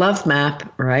has a love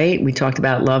map, right? We talked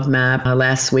about love map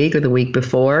last week or the week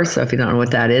before. So if you don't know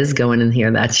what that is, go in and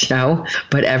hear that show.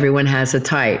 But everyone has a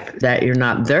type. That you're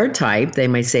not their type, they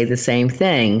might say the same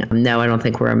thing. No, I don't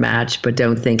think we're a match, but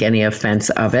don't think any offense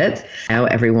of it. Now,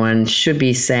 everyone should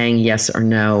be saying yes or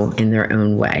no in their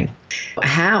own way.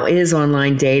 How is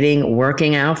online dating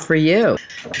working out for you?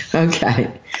 Okay.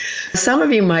 Some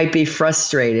of you might be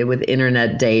frustrated with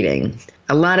internet dating.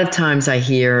 A lot of times I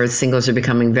hear singles are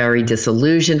becoming very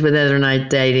disillusioned with internet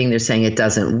dating. They're saying it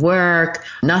doesn't work.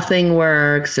 Nothing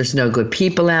works. There's no good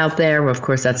people out there. Well, of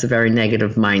course, that's a very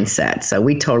negative mindset. So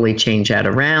we totally change that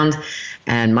around.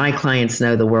 And my clients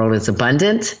know the world is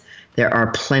abundant. There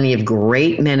are plenty of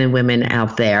great men and women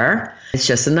out there. It's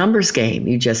just a numbers game.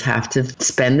 You just have to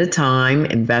spend the time,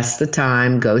 invest the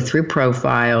time, go through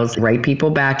profiles, write people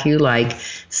back you like,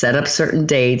 set up certain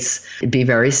dates, be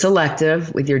very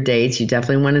selective with your dates. You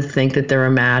definitely want to think that they're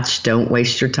a match. Don't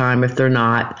waste your time if they're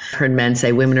not. I've heard men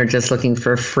say women are just looking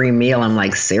for a free meal. I'm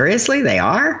like, seriously, they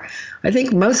are? I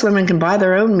think most women can buy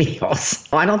their own meals.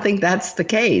 I don't think that's the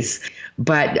case.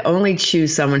 But only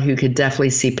choose someone who could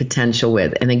definitely see potential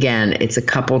with. And again, it's a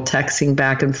couple texting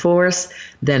back and forth,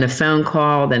 then a phone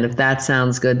call. Then if that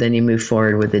sounds good, then you move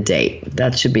forward with a date.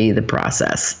 That should be the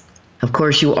process. Of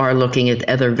course, you are looking at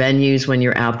other venues when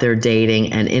you're out there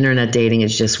dating, and internet dating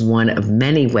is just one of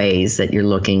many ways that you're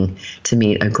looking to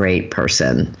meet a great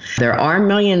person. There are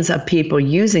millions of people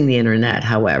using the internet,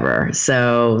 however,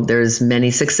 so there's many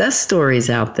success stories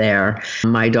out there.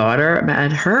 My daughter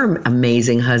met her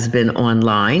amazing husband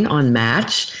online on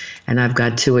Match, and I've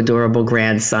got 2 adorable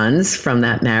grandsons from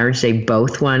that marriage. They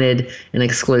both wanted an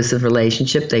exclusive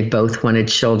relationship. They both wanted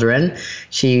children.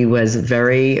 She was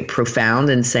very profound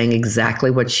in saying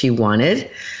exactly what she wanted.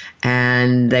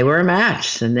 And they were a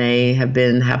match, and they have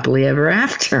been happily ever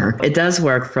after. It does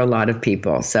work for a lot of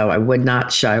people, so I would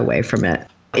not shy away from it.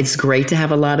 It's great to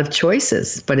have a lot of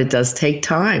choices, but it does take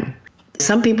time.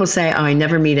 Some people say, I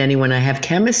never meet anyone I have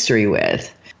chemistry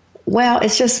with. Well,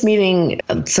 it's just meeting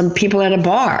some people at a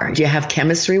bar. Do you have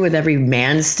chemistry with every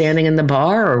man standing in the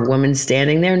bar or woman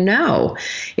standing there? No.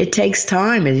 It takes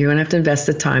time, and you're going to have to invest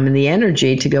the time and the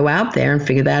energy to go out there and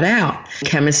figure that out.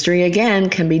 Chemistry, again,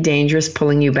 can be dangerous,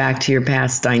 pulling you back to your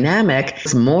past dynamic.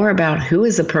 It's more about who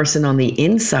is the person on the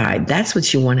inside. That's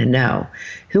what you want to know.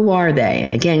 Who are they?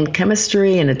 Again,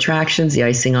 chemistry and attraction's the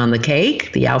icing on the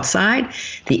cake, the outside.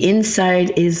 The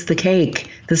inside is the cake,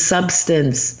 the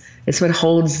substance. It's what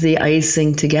holds the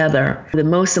icing together. The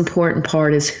most important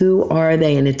part is who are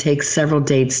they, and it takes several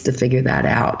dates to figure that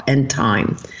out, and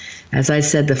time. As I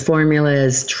said, the formula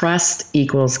is trust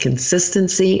equals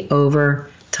consistency over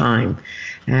time.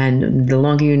 And the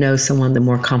longer you know someone, the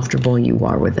more comfortable you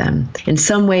are with them. In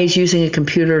some ways, using a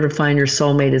computer to find your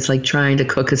soulmate is like trying to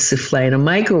cook a souffle in a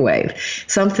microwave.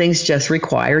 Some things just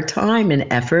require time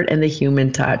and effort and the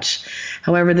human touch.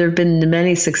 However, there have been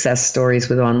many success stories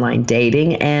with online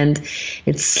dating, and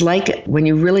it's like when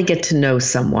you really get to know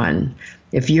someone.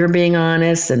 If you're being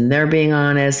honest and they're being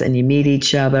honest and you meet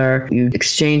each other, you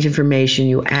exchange information,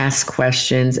 you ask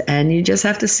questions, and you just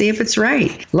have to see if it's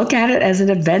right. Look at it as an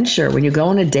adventure. When you go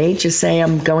on a date, just say,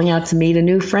 I'm going out to meet a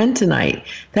new friend tonight.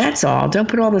 That's all. Don't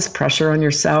put all this pressure on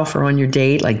yourself or on your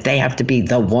date, like they have to be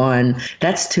the one.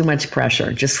 That's too much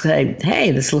pressure. Just say,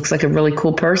 hey, this looks like a really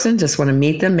cool person. Just want to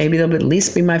meet them. Maybe they'll at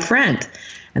least be my friend.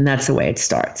 And that's the way it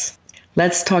starts.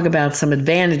 Let's talk about some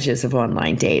advantages of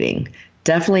online dating.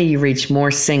 Definitely you reach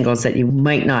more singles that you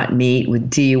might not meet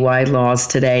with DUI laws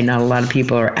today. Not a lot of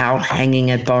people are out hanging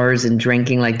at bars and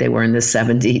drinking like they were in the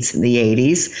 70s and the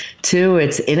 80s. 2,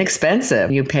 it's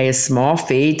inexpensive. You pay a small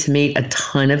fee to meet a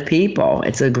ton of people.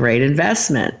 It's a great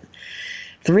investment.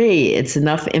 3, it's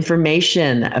enough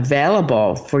information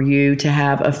available for you to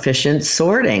have efficient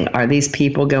sorting. Are these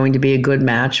people going to be a good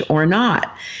match or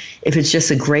not? If it's just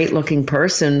a great looking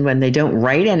person when they don't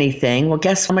write anything, well,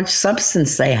 guess how much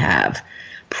substance they have?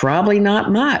 Probably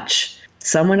not much.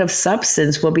 Someone of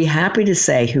substance will be happy to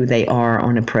say who they are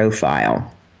on a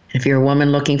profile. If you're a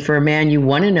woman looking for a man, you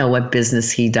want to know what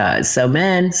business he does. So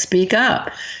men, speak up.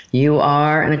 You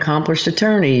are an accomplished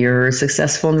attorney. You're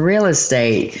successful in real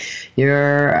estate.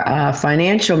 You're a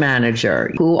financial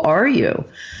manager. Who are you?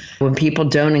 When people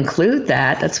don't include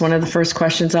that, that's one of the first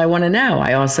questions I want to know.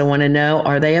 I also want to know,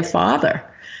 are they a father?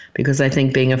 Because I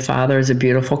think being a father is a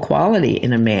beautiful quality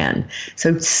in a man.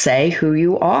 So say who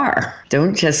you are.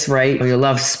 Don't just write, you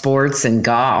love sports and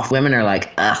golf. Women are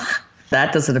like, ugh,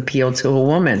 that doesn't appeal to a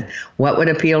woman. What would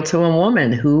appeal to a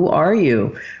woman? Who are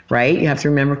you? Right? You have to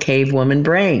remember cave woman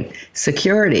brain.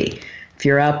 Security. If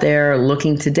you're out there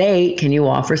looking to date, can you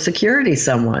offer security to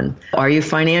someone? Are you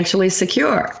financially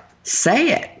secure?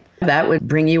 Say it. That would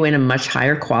bring you in a much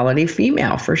higher quality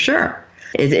female for sure.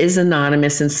 It is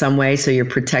anonymous in some way, so you're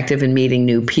protective in meeting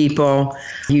new people.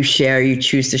 You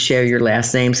choose to share your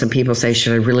last name. Some people say,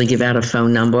 should I really give out a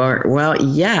phone number? Well,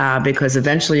 yeah, because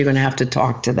eventually you're going to have to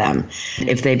talk to them.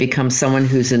 If they become someone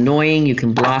who's annoying, you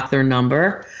can block their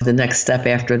number. The next step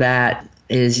after that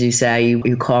is you say,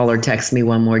 you call or text me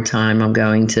one more time, I'm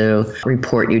going to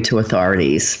report you to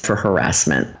authorities for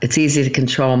harassment. It's easy to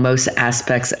control most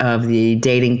aspects of the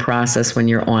dating process when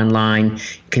you're online.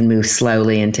 You can move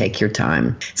slowly and take your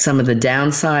time. Some of the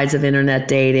downsides of internet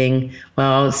dating,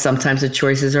 well, sometimes the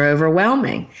choices are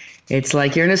overwhelming. It's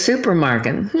like you're in a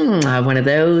supermarket. I have one of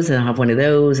those, and I have one of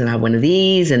those, and I have one of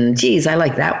these, and geez, I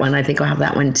like that one. I think I'll have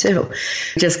that one too.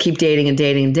 Just keep dating and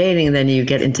dating and dating, and then you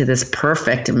get into this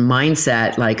perfect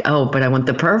mindset, like, oh, but I want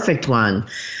the perfect one.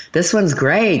 This one's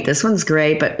great,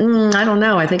 but I don't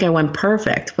know. I think I want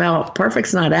perfect. Well,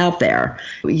 perfect's not out there.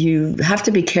 You have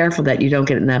to be careful that you don't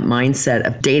get in that mindset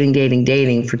of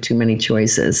dating for too many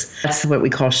choices. That's what we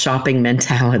call shopping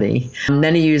mentality.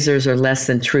 Many users are less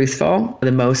than truthful.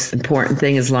 The most important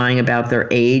thing is lying about their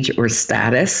age or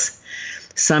status.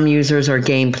 Some users are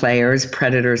game players,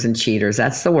 predators, and cheaters.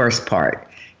 That's the worst part.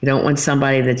 You don't want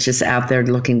somebody that's just out there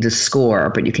looking to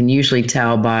score, but you can usually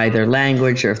tell by their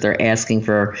language or if they're asking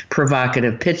for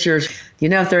provocative pictures. You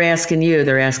know, if they're asking you,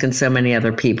 they're asking so many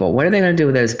other people. What are they going to do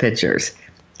with those pictures?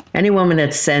 Any woman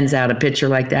that sends out a picture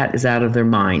like that is out of their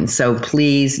mind. So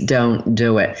please don't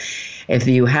do it. If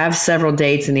you have several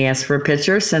dates and he asks for a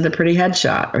picture, send a pretty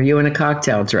headshot or you in a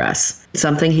cocktail dress.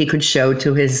 Something he could show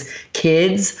to his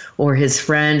kids or his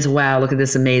friends. Wow, look at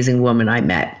this amazing woman I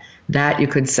met. That you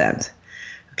could send.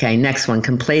 Okay, next one,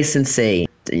 complacency.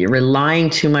 You're relying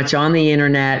too much on the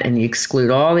internet and you exclude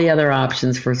all the other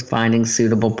options for finding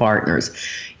suitable partners.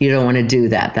 You don't want to do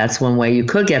that. That's one way you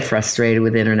could get frustrated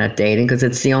with internet dating because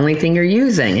it's the only thing you're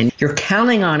using and you're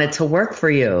counting on it to work for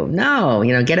you. No,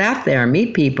 get out there,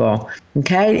 meet people.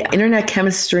 Okay, internet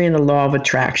chemistry and the law of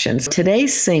attraction.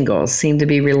 Today's singles seem to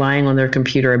be relying on their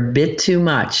computer a bit too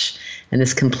much, and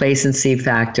this complacency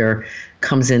factor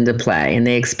comes into play, and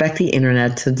they expect the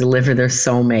internet to deliver their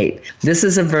soulmate. This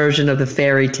is a version of the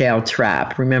fairy tale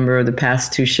trap. Remember the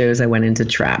past 2 shows I went into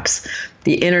traps.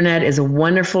 The internet is a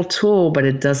wonderful tool, but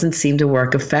it doesn't seem to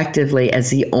work effectively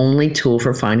as the only tool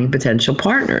for finding potential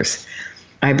partners.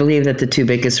 I believe that the 2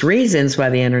 biggest reasons why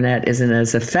the internet isn't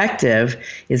as effective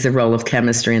is the role of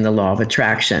chemistry and the law of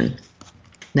attraction.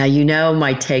 Now,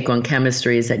 my take on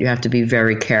chemistry is that you have to be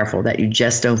very careful that you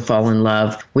just don't fall in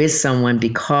love with someone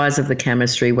because of the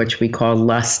chemistry, which we call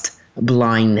lust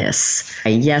blindness.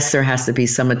 Yes, there has to be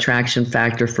some attraction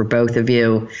factor for both of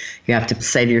you. You have to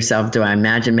say to yourself, do I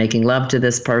imagine making love to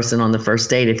this person on the first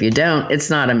date? If you don't, it's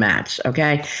not a match,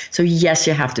 okay? So yes,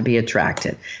 you have to be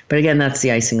attracted. But again, that's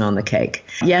the icing on the cake.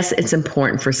 Yes, it's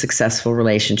important for a successful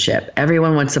relationship.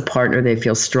 Everyone wants a partner they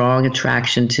feel strong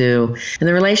attraction to, and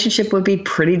the relationship would be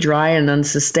pretty dry and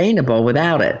unsustainable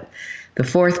without it. The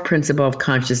 4th principle of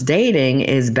conscious dating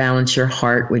is balance your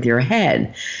heart with your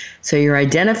head. So you're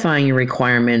identifying your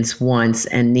requirements, wants,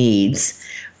 and needs.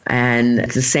 And at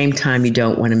the same time, you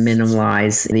don't want to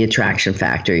minimize the attraction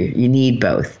factor. You need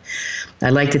both. I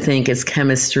like to think as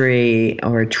chemistry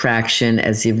or attraction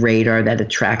as the radar that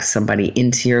attracts somebody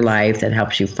into your life that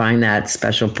helps you find that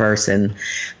special person.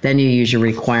 Then you use your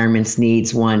requirements,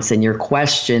 needs, wants, and your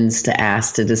questions to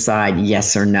ask to decide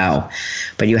yes or no.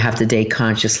 But you have to date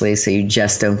consciously so you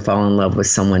just don't fall in love with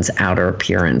someone's outer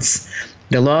appearance.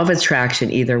 The law of attraction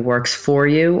either works for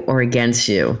you or against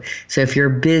you. So if you're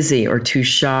busy or too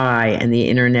shy and the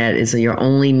internet is your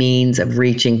only means of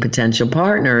reaching potential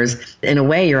partners, in a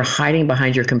way you're hiding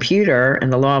behind your computer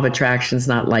and the law of attraction is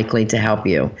not likely to help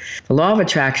you. The law of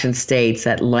attraction states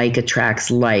that like attracts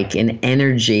like and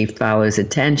energy follows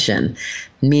attention,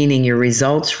 meaning your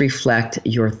results reflect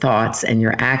your thoughts and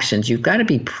your actions. You've got to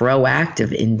be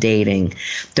proactive in dating.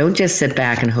 Don't just sit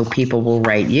back and hope people will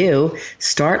write you.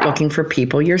 Start looking for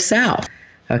people yourself.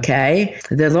 Okay?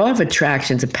 The law of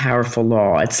attraction is a powerful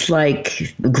law. It's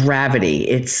like gravity.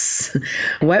 It's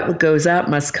what goes up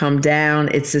must come down.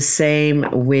 It's the same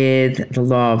with the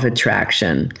law of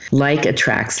attraction. Like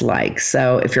attracts like.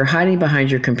 So if you're hiding behind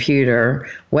your computer,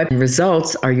 what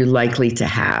results are you likely to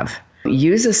have?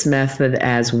 Use this method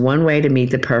as one way to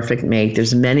meet the perfect mate.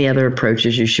 There's many other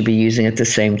approaches you should be using at the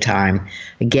same time.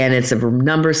 Again, it's a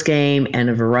numbers game and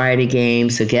a variety game,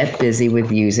 so get busy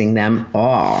with using them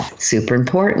all. Super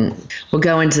important. We'll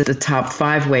go into the top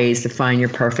 5 ways to find your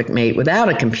perfect mate without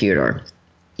a computer.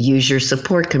 Use your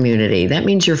support community. That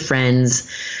means your friends,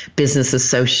 business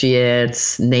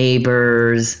associates,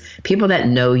 neighbors, people that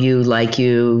know you, like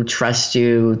you, trust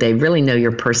you. They really know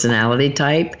your personality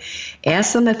type.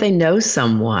 Ask them if they know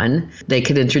someone they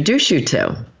could introduce you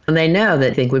to. And they know that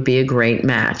they think would be a great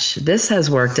match. This has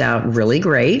worked out really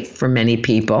great for many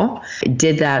people. I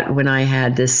did that when I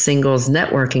had this singles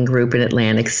networking group in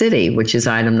Atlantic City, which is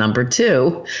item number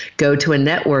 2. Go to a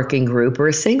networking group or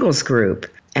a singles group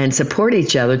and support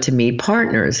each other to meet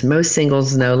partners. Most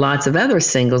singles know lots of other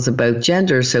singles of both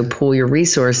genders, so pool your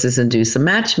resources and do some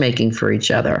matchmaking for each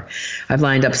other. I've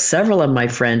lined up several of my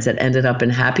friends that ended up in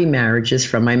happy marriages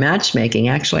from my matchmaking.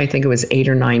 Actually, I think it was 8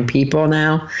 or 9 people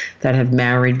now that have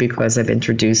married because I've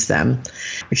introduced them,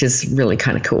 which is really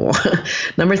kind of cool.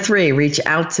 Number 3, reach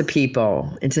out to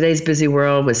people. In today's busy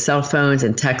world with cell phones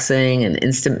and texting and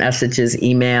instant messages,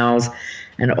 emails,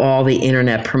 and all the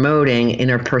internet promoting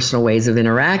interpersonal ways of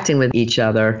interacting with each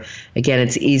other, again,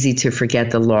 it's easy to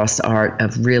forget the lost art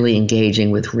of really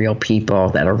engaging with real people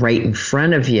that are right in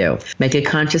front of you. Make a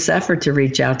conscious effort to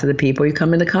reach out to the people you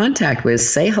come into contact with.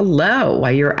 Say hello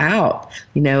while you're out.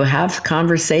 Have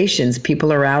conversations.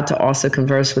 People are out to also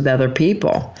converse with other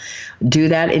people. Do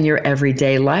that in your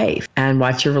everyday life and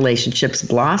watch your relationships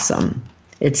blossom.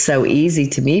 It's so easy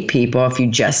to meet people if you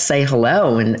just say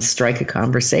hello and strike a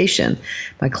conversation.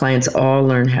 My clients all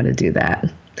learn how to do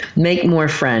that. Make more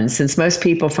friends. Since most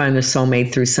people find their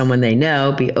soulmate through someone they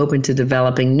know, be open to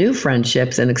developing new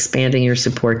friendships and expanding your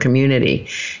support community.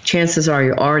 Chances are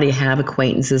you already have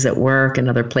acquaintances at work and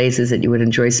other places that you would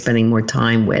enjoy spending more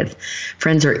time with.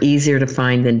 Friends are easier to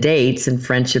find than dates, and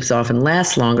friendships often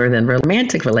last longer than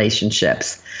romantic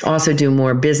relationships. Also do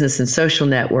more business and social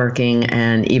networking,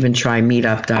 and even try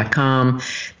meetup.com.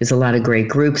 There's a lot of great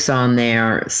groups on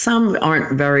there. Some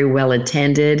aren't very well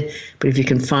attended, but if you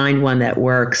can find one that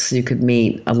works, you could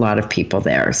meet a lot of people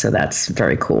there. So that's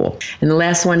very cool. And the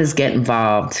last one is get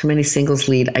involved. Too many singles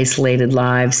lead isolated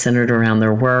lives centered around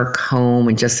their work, home,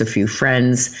 and just a few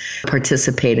friends.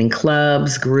 Participate in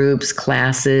clubs, groups,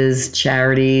 classes,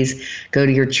 charities. Go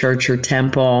to your church or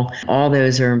temple. All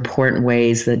those are important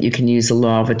ways that you can use the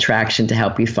law of attraction to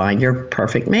help you find your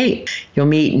perfect mate. You'll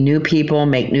meet new people,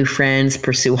 make new friends,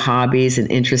 pursue hobbies and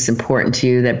interests important to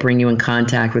you that bring you in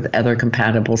contact with other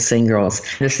compatible singles.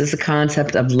 This is the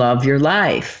concept of love your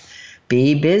life.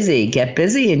 Be busy, get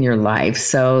busy in your life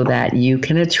so that you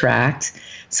can attract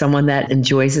someone that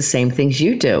enjoys the same things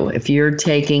you do. If you're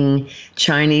taking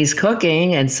Chinese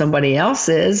cooking and somebody else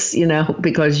is,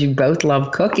 because you both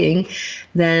love cooking,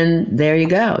 then there you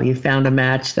go. You found a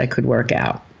match that could work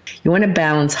out. You want to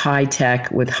balance high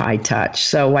tech with high touch.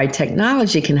 So while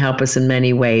technology can help us in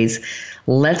many ways,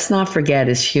 let's not forget,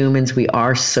 as humans, we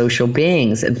are social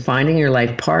beings, and finding your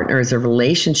life partner is a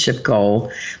relationship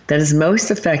goal that is most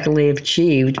effectively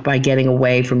achieved by getting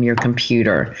away from your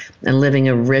computer and living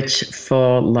a rich,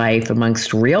 full life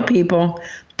amongst real people,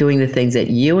 doing the things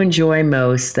that you enjoy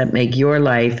most that make your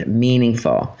life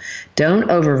meaningful. Don't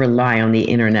over-rely on the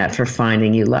internet for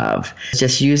finding you love.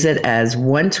 Just use it as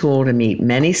one tool to meet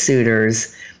many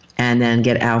suitors, and then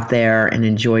get out there and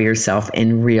enjoy yourself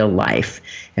in real life.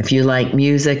 If you like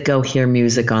music, go hear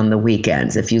music on the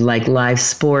weekends. If you like live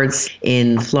sports,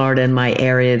 in Florida, in my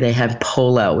area, they have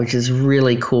polo, which is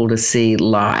really cool to see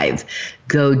live.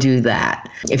 Go do that.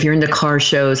 If you're into car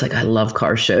shows, like I love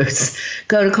car shows,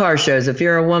 go to car shows. If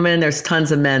you're a woman, there's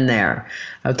tons of men there.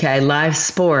 Okay, live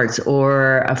sports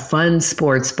or a fun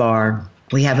sports bar.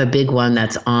 We have a big one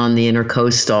that's on the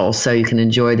Intercoastal, so you can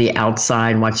enjoy the outside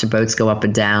and watch the boats go up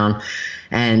and down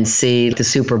and see the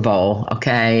Super Bowl,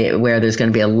 okay, where there's going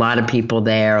to be a lot of people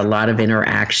there, a lot of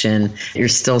interaction. You're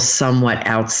still somewhat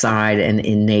outside and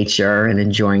in nature and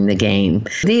enjoying the game.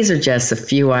 These are just a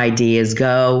few ideas.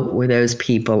 Go where those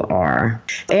people are.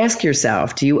 Ask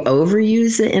yourself, do you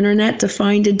overuse the internet to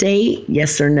find a date?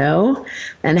 Yes or no?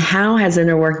 And how has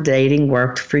interwork dating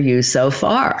worked for you so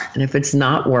far? And if it's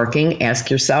not working,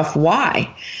 ask yourself why.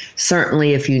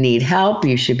 Certainly, if you need help,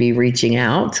 you should be reaching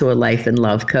out to a life and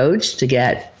love coach to get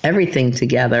everything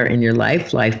together in your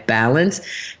life balance,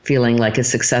 feeling like a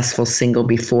successful single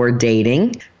before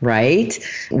dating, right?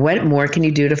 What more can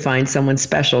you do to find someone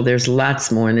special? There's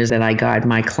lots more, and there's that I guide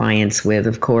my clients with,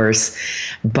 of course.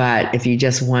 But if you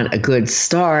just want a good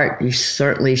start, you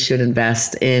certainly should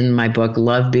invest in my book,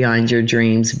 Love Beyond Your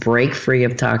Dreams, Break Free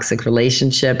of Toxic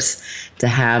Relationships to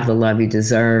Have the Love You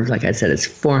Deserve. Like I said, it's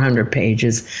 400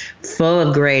 pages, full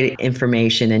of great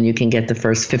information, and you can get the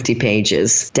first 50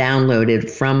 pages downloaded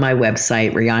from my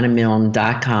website,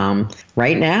 RihannaMilne.com,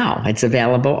 right now. It's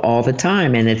available all the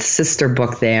time. And its sister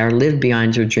book there, Live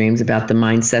Beyond Your Dreams, about the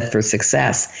mindset for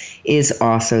success, is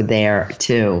also there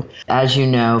too. As you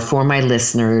know, for my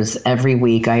listeners, every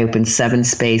week I open 7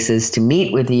 spaces to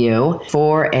meet with you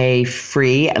for a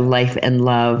free life and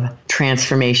love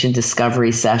transformation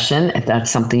discovery session. If that's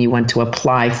something you want to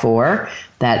apply for,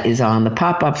 that is on the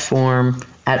pop-up form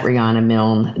at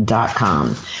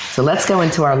RihannaMilne.com. So let's go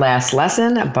into our last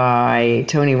lesson by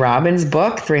Tony Robbins'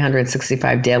 book,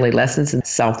 365 Daily Lessons in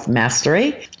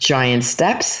Self-Mastery, Giant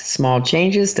Steps, Small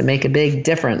Changes to Make a Big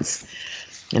Difference.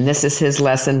 And this is his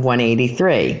lesson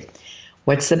 183.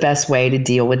 What's the best way to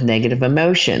deal with negative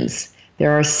emotions?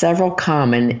 There are several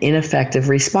common ineffective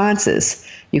responses.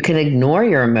 You can ignore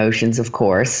your emotions, of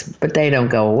course, but they don't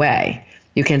go away.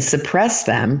 You can suppress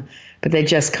them, but they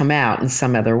just come out in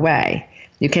some other way.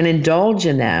 You can indulge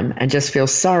in them and just feel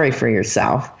sorry for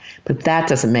yourself, but that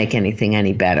doesn't make anything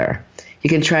any better.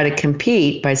 You can try to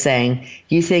compete by saying,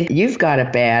 you think you've got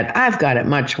it bad, I've got it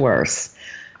much worse.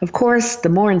 Of course, the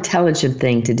more intelligent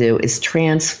thing to do is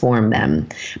transform them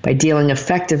by dealing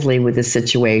effectively with the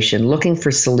situation, looking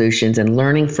for solutions, and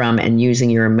learning from and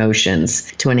using your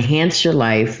emotions to enhance your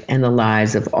life and the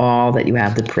lives of all that you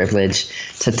have the privilege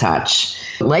to touch.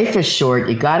 Life is short.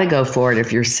 You got to go for it.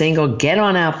 If you're single, get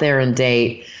on out there and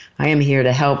date. I am here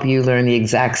to help you learn the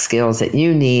exact skills that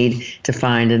you need to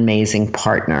find an amazing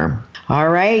partner. All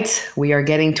right, we are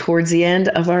getting towards the end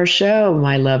of our show,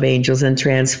 my love angels and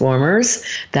transformers.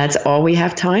 That's all we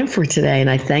have time for today, and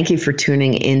I thank you for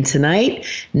tuning in tonight.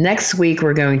 Next week,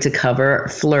 we're going to cover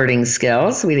flirting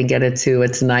skills. We didn't get into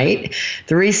it tonight.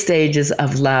 3 stages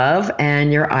of love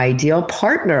and your ideal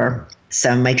partner.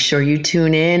 So make sure you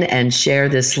tune in and share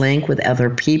this link with other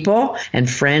people and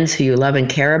friends who you love and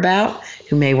care about,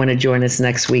 who may want to join us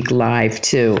next week live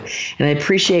too. And I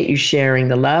appreciate you sharing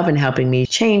the love and helping me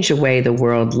change the way the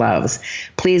world loves.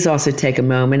 Please also take a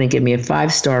moment and give me a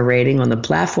 5-star rating on the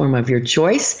platform of your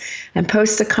choice and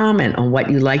post a comment on what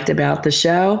you liked about the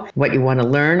show, what you want to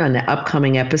learn on the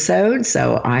upcoming episode,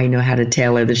 so I know how to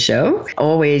tailor the show.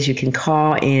 Always, you can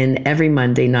call in every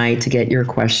Monday night to get your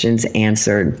questions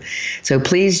answered. So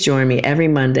please join me every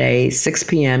Monday, 6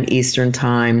 p.m. Eastern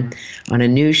Time, on a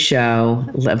new show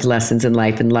of Lessons in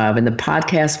Life and Love. And the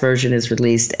podcast version is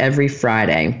released every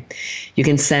Friday. You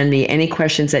can send me any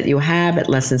questions that you have at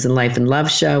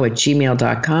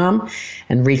lessonsinlifeandloveshow@gmail.com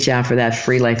and reach out for that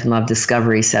free Life and Love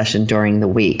discovery session during the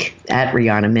week at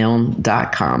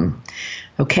RihannaMilne.com.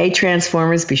 Okay,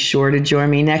 Transformers, be sure to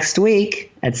join me next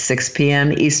week at 6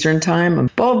 p.m. Eastern Time on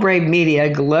Bold Brave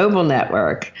Media Global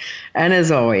Network. And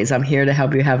as always, I'm here to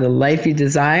help you have the life you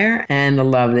desire and the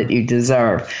love that you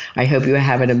deserve. I hope you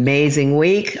have an amazing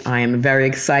week. I am very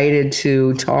excited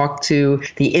to talk to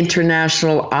the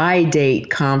International iDate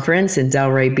Conference in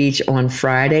Delray Beach on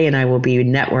Friday, and I will be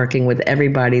networking with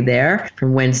everybody there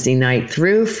from Wednesday night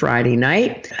through Friday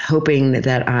night, hoping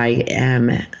that I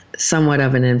am somewhat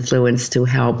of an influence to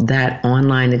help that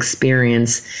online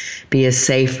experience be a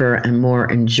safer and more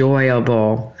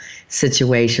enjoyable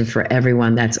situation for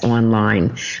everyone that's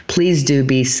online. Please do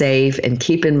be safe, and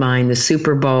keep in mind the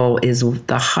Super Bowl is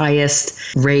the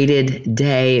highest rated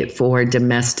day for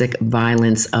domestic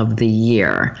violence of the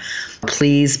year.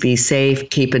 Please be safe,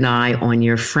 keep an eye on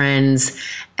your friends,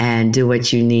 and do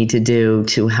what you need to do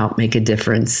to help make a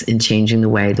difference in changing the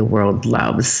way the world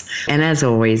loves. And as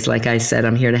always, like I said,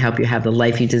 I'm here to help you have the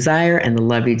life you desire and the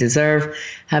love you deserve.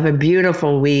 Have a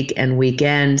beautiful week and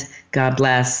weekend. God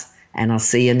bless, and I'll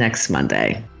see you next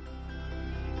Monday.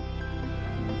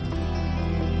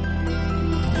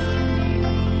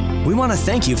 We want to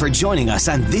thank you for joining us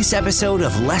on this episode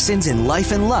of Lessons in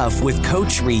Life and Love with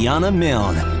Coach Rihanna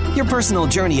Milne. Your personal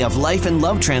journey of life and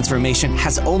love transformation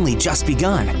has only just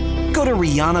begun. Go to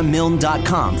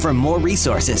RihannaMilne.com for more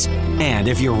resources. And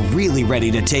if you're really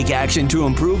ready to take action to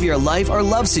improve your life or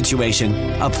love situation,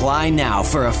 apply now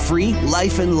for a free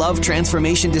Life and Love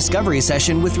Transformation Discovery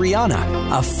Session with Rihanna,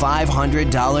 a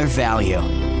 $500 value.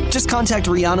 Just contact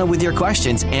Rihanna with your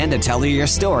questions and to tell her your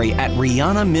story at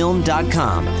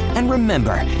RihannaMilne.com. And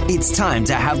remember, it's time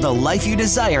to have the life you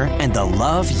desire and the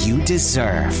love you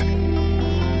deserve.